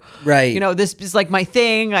context for, Right. This is like my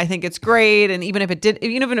thing. I think it's great, and even if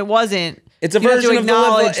it wasn't, It's a you have version to of the live-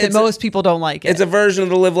 acknowledge that it's a- most people don't like it. It's a version of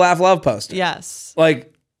the Live, Laugh, Love poster. Yes.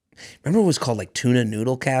 Like, remember it was called like tuna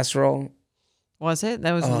noodle casserole? Was it?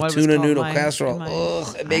 That was Oh, what it was tuna called noodle in casserole.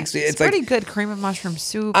 Ugh, it makes me. It's It's like pretty good cream of mushroom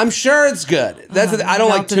soup. I'm sure it's good. I don't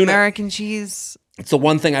like melted tuna. American cheese. It's the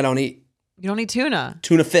one thing I don't eat. You don't eat tuna.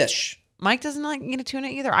 Tuna fish. Mike doesn't like eat a tuna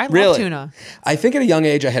either. I love Really? tuna. I think at a young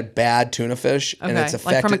age I had bad tuna fish, and Okay. it's Like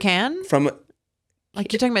affected from a can? From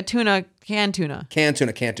Like you're talking about tuna, canned tuna. canned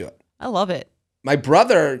tuna, can't do it. I love it. My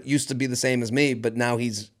brother used to be the same as me, but now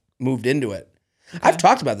he's moved into it. I've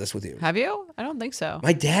talked about this with you. Have you? I don't think so.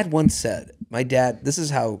 My dad once said, this is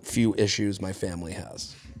how few issues my family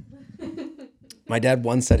has. My dad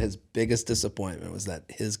once said his biggest disappointment was that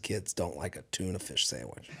his kids don't like a tuna fish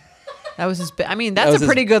sandwich. That was his. That's was a his-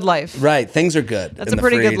 pretty good life. Right, things are good. That's in a the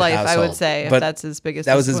pretty good Freed life, I would household. say. If But that's his biggest.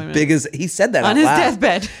 that was his disappointment. biggest. He said that on out his loud.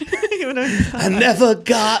 deathbed. I never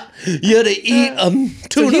got you to eat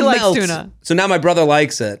tuna he likes melt. tuna. So now my brother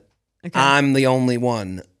likes it. Okay. I'm the only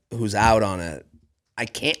one who's out on it. I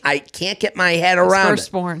can't get my head around it.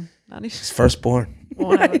 Firstborn. Not even- His firstborn.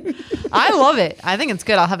 I love it. I think it's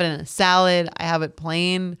good. I'll have it in a salad. I have it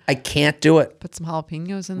plain. I can't do it. Put some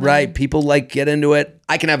jalapenos in there. Right. People get into it.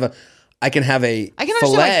 I can have a understand,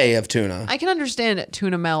 fillet of tuna. I can understand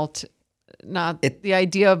tuna melt, not the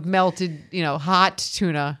idea of melted, hot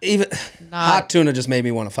tuna. Even hot tuna just made me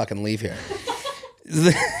want to fucking leave here.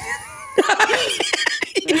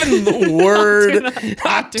 Even the word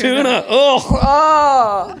hot tuna.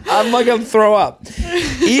 I'm like gonna throw up.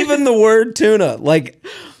 Even the word tuna, like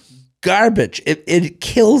garbage. It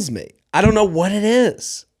kills me. I don't know what it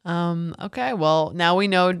is. Okay. Well, now we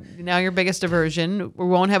know. Now your biggest aversion. We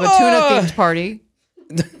won't have a tuna themed party.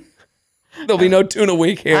 There'll be no tuna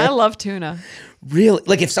week here. I love tuna. Really?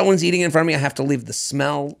 Like if someone's eating in front of me, I have to leave the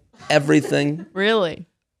smell, everything. Really.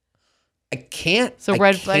 I can't. So I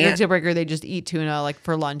red flag or can't. deal breaker, they just eat tuna like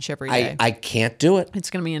for lunch every day. I can't do it. It's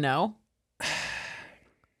gonna be a no.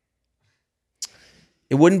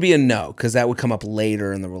 It wouldn't be a no because that would come up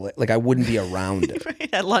later in the like I wouldn't be around it.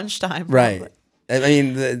 At lunchtime. Right. probably. I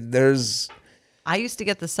mean, there's. I used to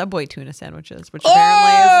get the Subway tuna sandwiches, which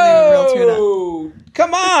apparently isn't even real tuna.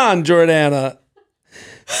 Come on, Jordana.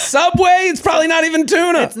 Subway, it's probably not even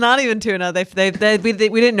tuna. It's not even tuna. We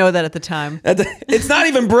didn't know that at the time. It's not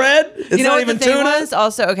even bread. It's You know not what even the thing tuna. was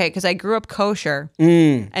also okay because I grew up kosher,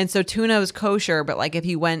 and so tuna was kosher. But like if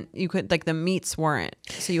you could like the meats weren't,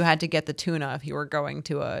 so you had to get the tuna if you were going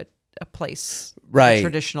to a place, Right. a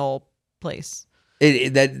traditional place.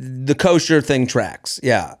 That the kosher thing tracks.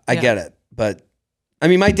 Yeah, I get it. But I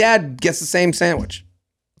mean, my dad gets the same sandwich.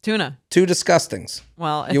 Tuna. Two disgustings.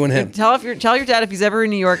 Well, You and him. Tell your dad if he's ever in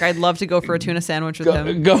New York, I'd love to go for a tuna sandwich with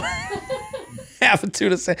him. Go have a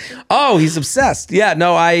tuna sandwich. Oh, he's obsessed. Yeah,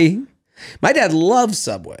 no, my dad loves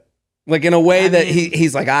Subway. Like in a way that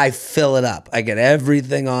he's like, I fill it up. I get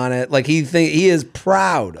everything on it. Like he is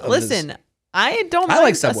proud of Listen, I don't. I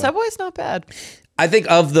like Subway. Subway's not bad. I think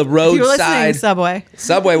of the If you're listening, roadside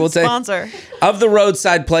Subway will take sponsor. of the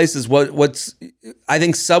roadside places. What's I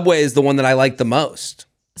think Subway is the one that I like the most.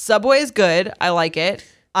 Subway is good. I like it.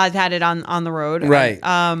 I've had it on the road. Right.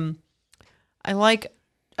 I like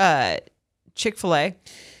Chick-fil-A.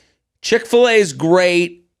 Chick-fil-A is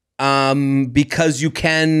great because you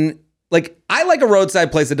can I like a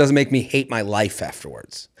roadside place that doesn't make me hate my life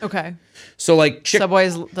afterwards. Okay. So like Subway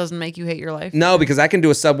doesn't make you hate your life. No, because I can do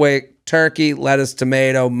a Subway turkey, lettuce,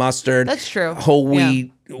 tomato, mustard. That's true. Whole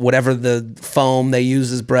wheat, whatever the foam they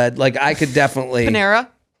use as bread. Like I could definitely Panera,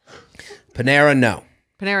 no.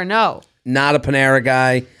 Panera, no. Not a Panera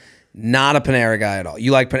guy. Not a Panera guy at all.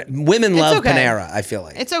 You like women love okay. Panera, I feel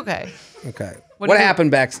like. It's okay. Okay. What What do you-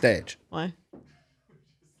 happened backstage? Why?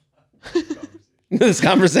 This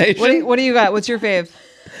conversation? What do you got? What's your fave?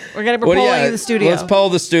 We're gonna What do you polling got? the studio. Let's poll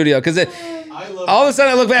the studio because all of a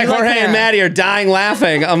sudden I look back, You like Jorge and Panera. Maddie are dying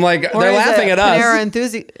laughing. I'm like, Or they're is laughing it at us.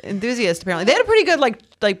 Panera enthusiast apparently. They had a pretty good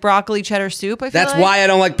like broccoli cheddar soup. I feel That's like. why I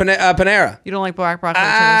don't like Panera. You don't like broccoli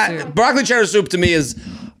cheddar soup. Broccoli cheddar soup to me is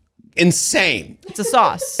insane. It's a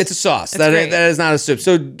sauce. It's a sauce. It's That great. is not a soup.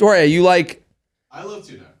 So, Doria, you like... I love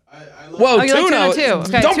tuna. I love Whoa, Oh, you tuna. like tuna too.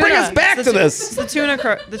 Okay, Don't bring tuna. us back It's to the- this. It's the tuna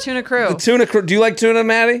crew. Do you like tuna,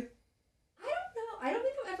 Maddie? I don't know. I don't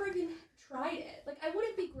think I've ever even tried it. Like, I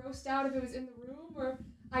wouldn't be grossed out if it was in the room, or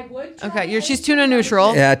I would. Try Okay, it. she's tuna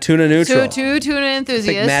neutral. Yeah, tuna neutral. Two tuna I think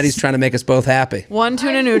enthusiasts. Maddie's trying to make us both happy. One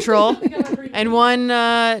tuna neutral I think I'm a pretty- and one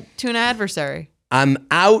tuna adversary. I'm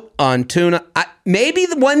out on tuna. Maybe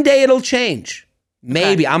one day it'll change.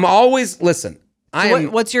 Maybe. Okay. I'm always listen.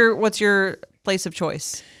 What's your place of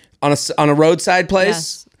choice? On a roadside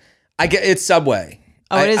place. Yes. It's Subway.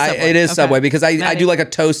 Oh, it is Subway. It is Okay. Subway because I do like a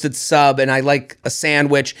toasted sub and I like a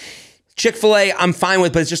sandwich. Chick-fil-A, I'm fine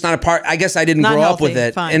with, but it's just not a part. I guess I didn't Not grow healthy. up with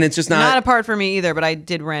it, Fine. and it's just not a part for me either. But I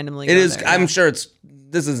did randomly. It go is. there, I'm yeah. sure it's.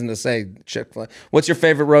 This isn't to say Chick-fil-A. What's your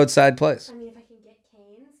favorite roadside place? I mean, if I can get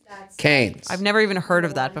Cane's, that's Cane's. I've never even heard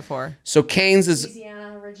of that before. So Cane's is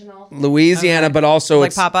Louisiana original. Louisiana, but also Like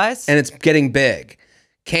it's Popeyes? and it's getting big.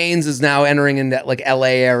 Cane's is now entering in that like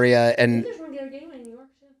LA area, and There's one getting in New York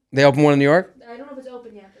too. they open one in New York. I don't know if it's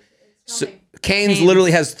open yet, but it's So coming. Cane's Cane's.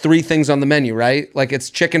 literally has 3 things on the menu, right? Like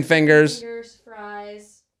it's chicken fingers, Fingers,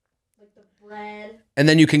 fries, like the bread. and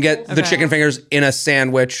then you can get the Okay. chicken fingers in a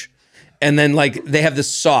sandwich, and then like they have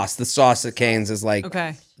this sauce. The sauce at Cane's is like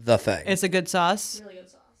Okay. the thing. It's a good sauce. Really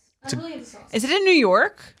good sauce. I'm really into sauce. Is it in New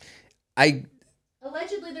York?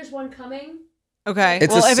 Allegedly, there's one coming. Okay.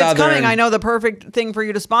 It's well, a if southern- it's coming, I know the perfect thing for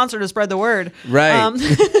you to sponsor to spread the word. Right.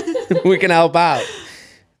 We can help out.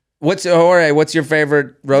 What's your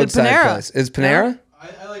favorite roadside Panera? place? Is Panera?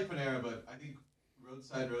 I like Panera, but I think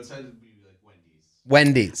roadside would be like Wendy's.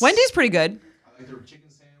 Wendy's. Wendy's pretty good. I like their chicken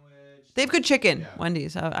sandwich. They have good chicken. Yeah.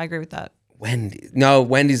 Wendy's. I agree with that. Wendy's. No,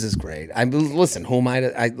 Wendy's is great. Listen. Who am I to?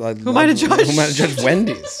 Who am I to judge? Who am I to judge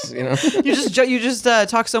Wendy's? You know. You just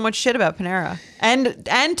talk so much shit about Panera and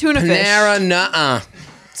tuna fish. Panera, nuh-uh.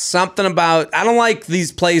 Something about I don't like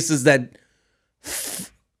these places that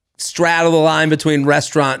straddle the line between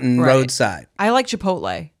restaurant and Right. roadside. I like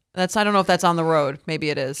Chipotle. I don't know if that's on the road. Maybe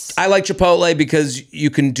it is. I like Chipotle because you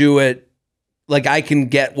can do it. Like I can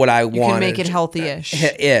get what I want. You can make it healthy-ish.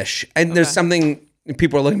 Ish. And there's Okay. something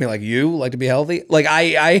people are looking at me like, you like to be healthy? Like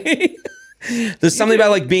I there's something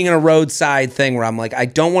about like being in a roadside thing where I'm like, I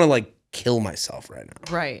don't want to like kill myself right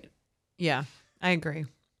now. Right. Yeah, I agree.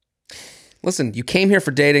 Listen, you came here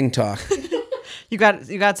for dating talk. You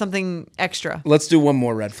got something extra. Let's do one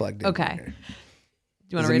more red flag. Okay. Do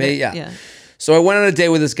you want Is to it read me? it? Yeah. So I went on a date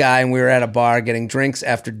with this guy and we were at a bar getting drinks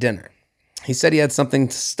after dinner. He said he had something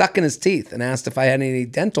stuck in his teeth and asked if I had any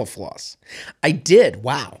dental floss. I did.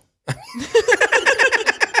 Wow.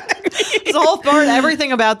 The whole part,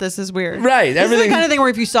 everything about this is weird. Right, This is everything- the kind of thing where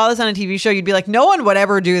if you saw this on a TV show, you'd be like, no one would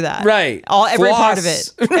ever do that. Right. Every part of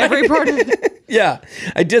Floss. it. Every part of it. Yeah,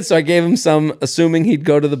 I did. So I gave him some, assuming he'd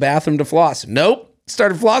go to the bathroom to floss. Nope.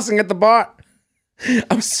 Started flossing at the bar.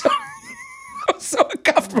 I'm so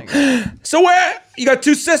uncomfortable. So where? You got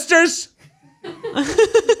 2 sisters?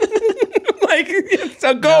 Like,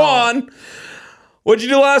 so go on. What'd you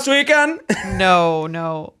do last weekend?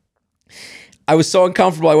 No. I was so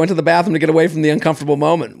uncomfortable. I went to the bathroom to get away from the uncomfortable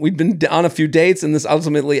moment. We'd been on a few dates, and this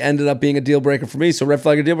ultimately ended up being a deal breaker for me. So red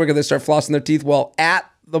flag or deal breaker, they start flossing their teeth while at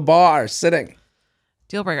the bar, sitting.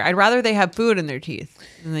 Deal breaker. I'd rather they have food in their teeth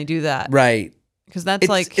than they do that. Right. Because that's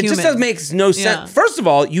like It human. just doesn't make no sense. Yeah. First of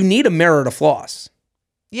all, you need a mirror to floss.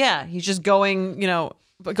 Yeah, he's just going,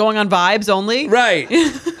 going on vibes only. Right.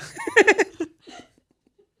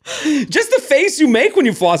 Just the face you make when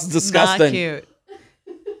you floss is disgusting. Not cute.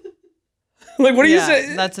 Like, what do you Yeah,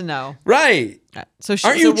 say? that's a no. Right. So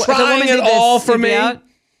Aren't you if a trying woman it did this, all for you'd be me? out?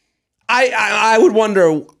 I would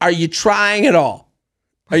wonder, are you trying it all?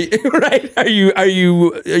 Are you right? Are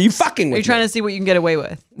you fucking with Are you trying me? to see what you can get away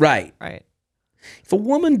with? Right. Right. If a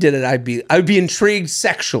woman did it, I'd be intrigued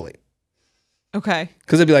sexually. Okay.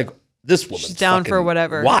 Because I'd be like, this woman's She's down for fucking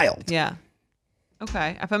whatever. Wild. Yeah.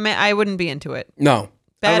 Okay. If a man, I wouldn't be into it. No. I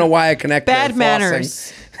Bad- don't know why I connect Bad flossing.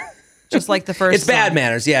 manners. Just like the first It's bad song.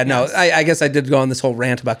 manners. Yeah, no. Yes. I guess I did go on this whole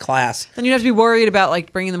rant about class. Then you'd have to be worried about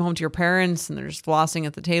like bringing them home to your parents and they're just flossing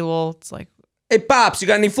at the table. It's like, Hey, Pops, you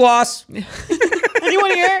got any floss?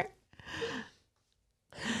 anyone here?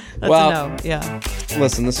 That's Well- a no. Yeah.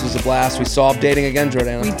 Listen, this was a blast. We solved dating again,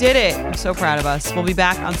 Jordana. We did it. I'm so proud of us. We'll be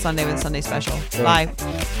back on Sunday with a Sunday special. Bye.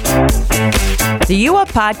 The U Up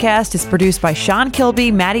podcast is produced by Sean Kilby,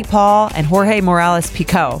 Maddie Paul, and Jorge Morales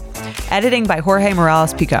Pico. Editing by Jorge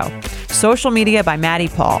Morales Pico. Social media by Maddie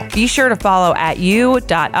Paul. Be sure to follow at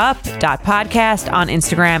u.up.podcast on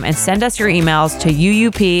Instagram and send us your emails to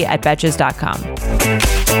uup@betches.com.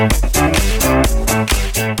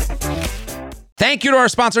 Thank you to our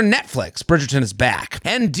sponsor, Netflix. Bridgerton is back.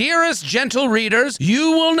 And dearest gentle readers,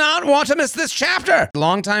 you will not want to miss this chapter.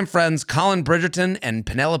 Longtime friends Colin Bridgerton and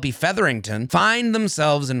Penelope Featherington find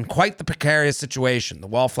themselves in quite the precarious situation. The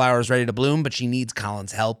wallflower is ready to bloom, but she needs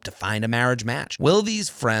Colin's help to find a marriage match. Will these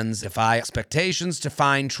friends defy expectations to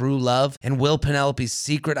find true love? And will Penelope's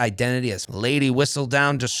secret identity as Lady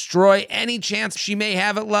Whistledown destroy any chance she may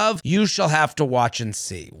have at love? You shall have to watch and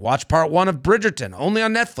see. Watch part 1 of Bridgerton, only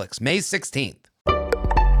on Netflix, May 16th.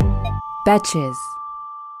 Betches.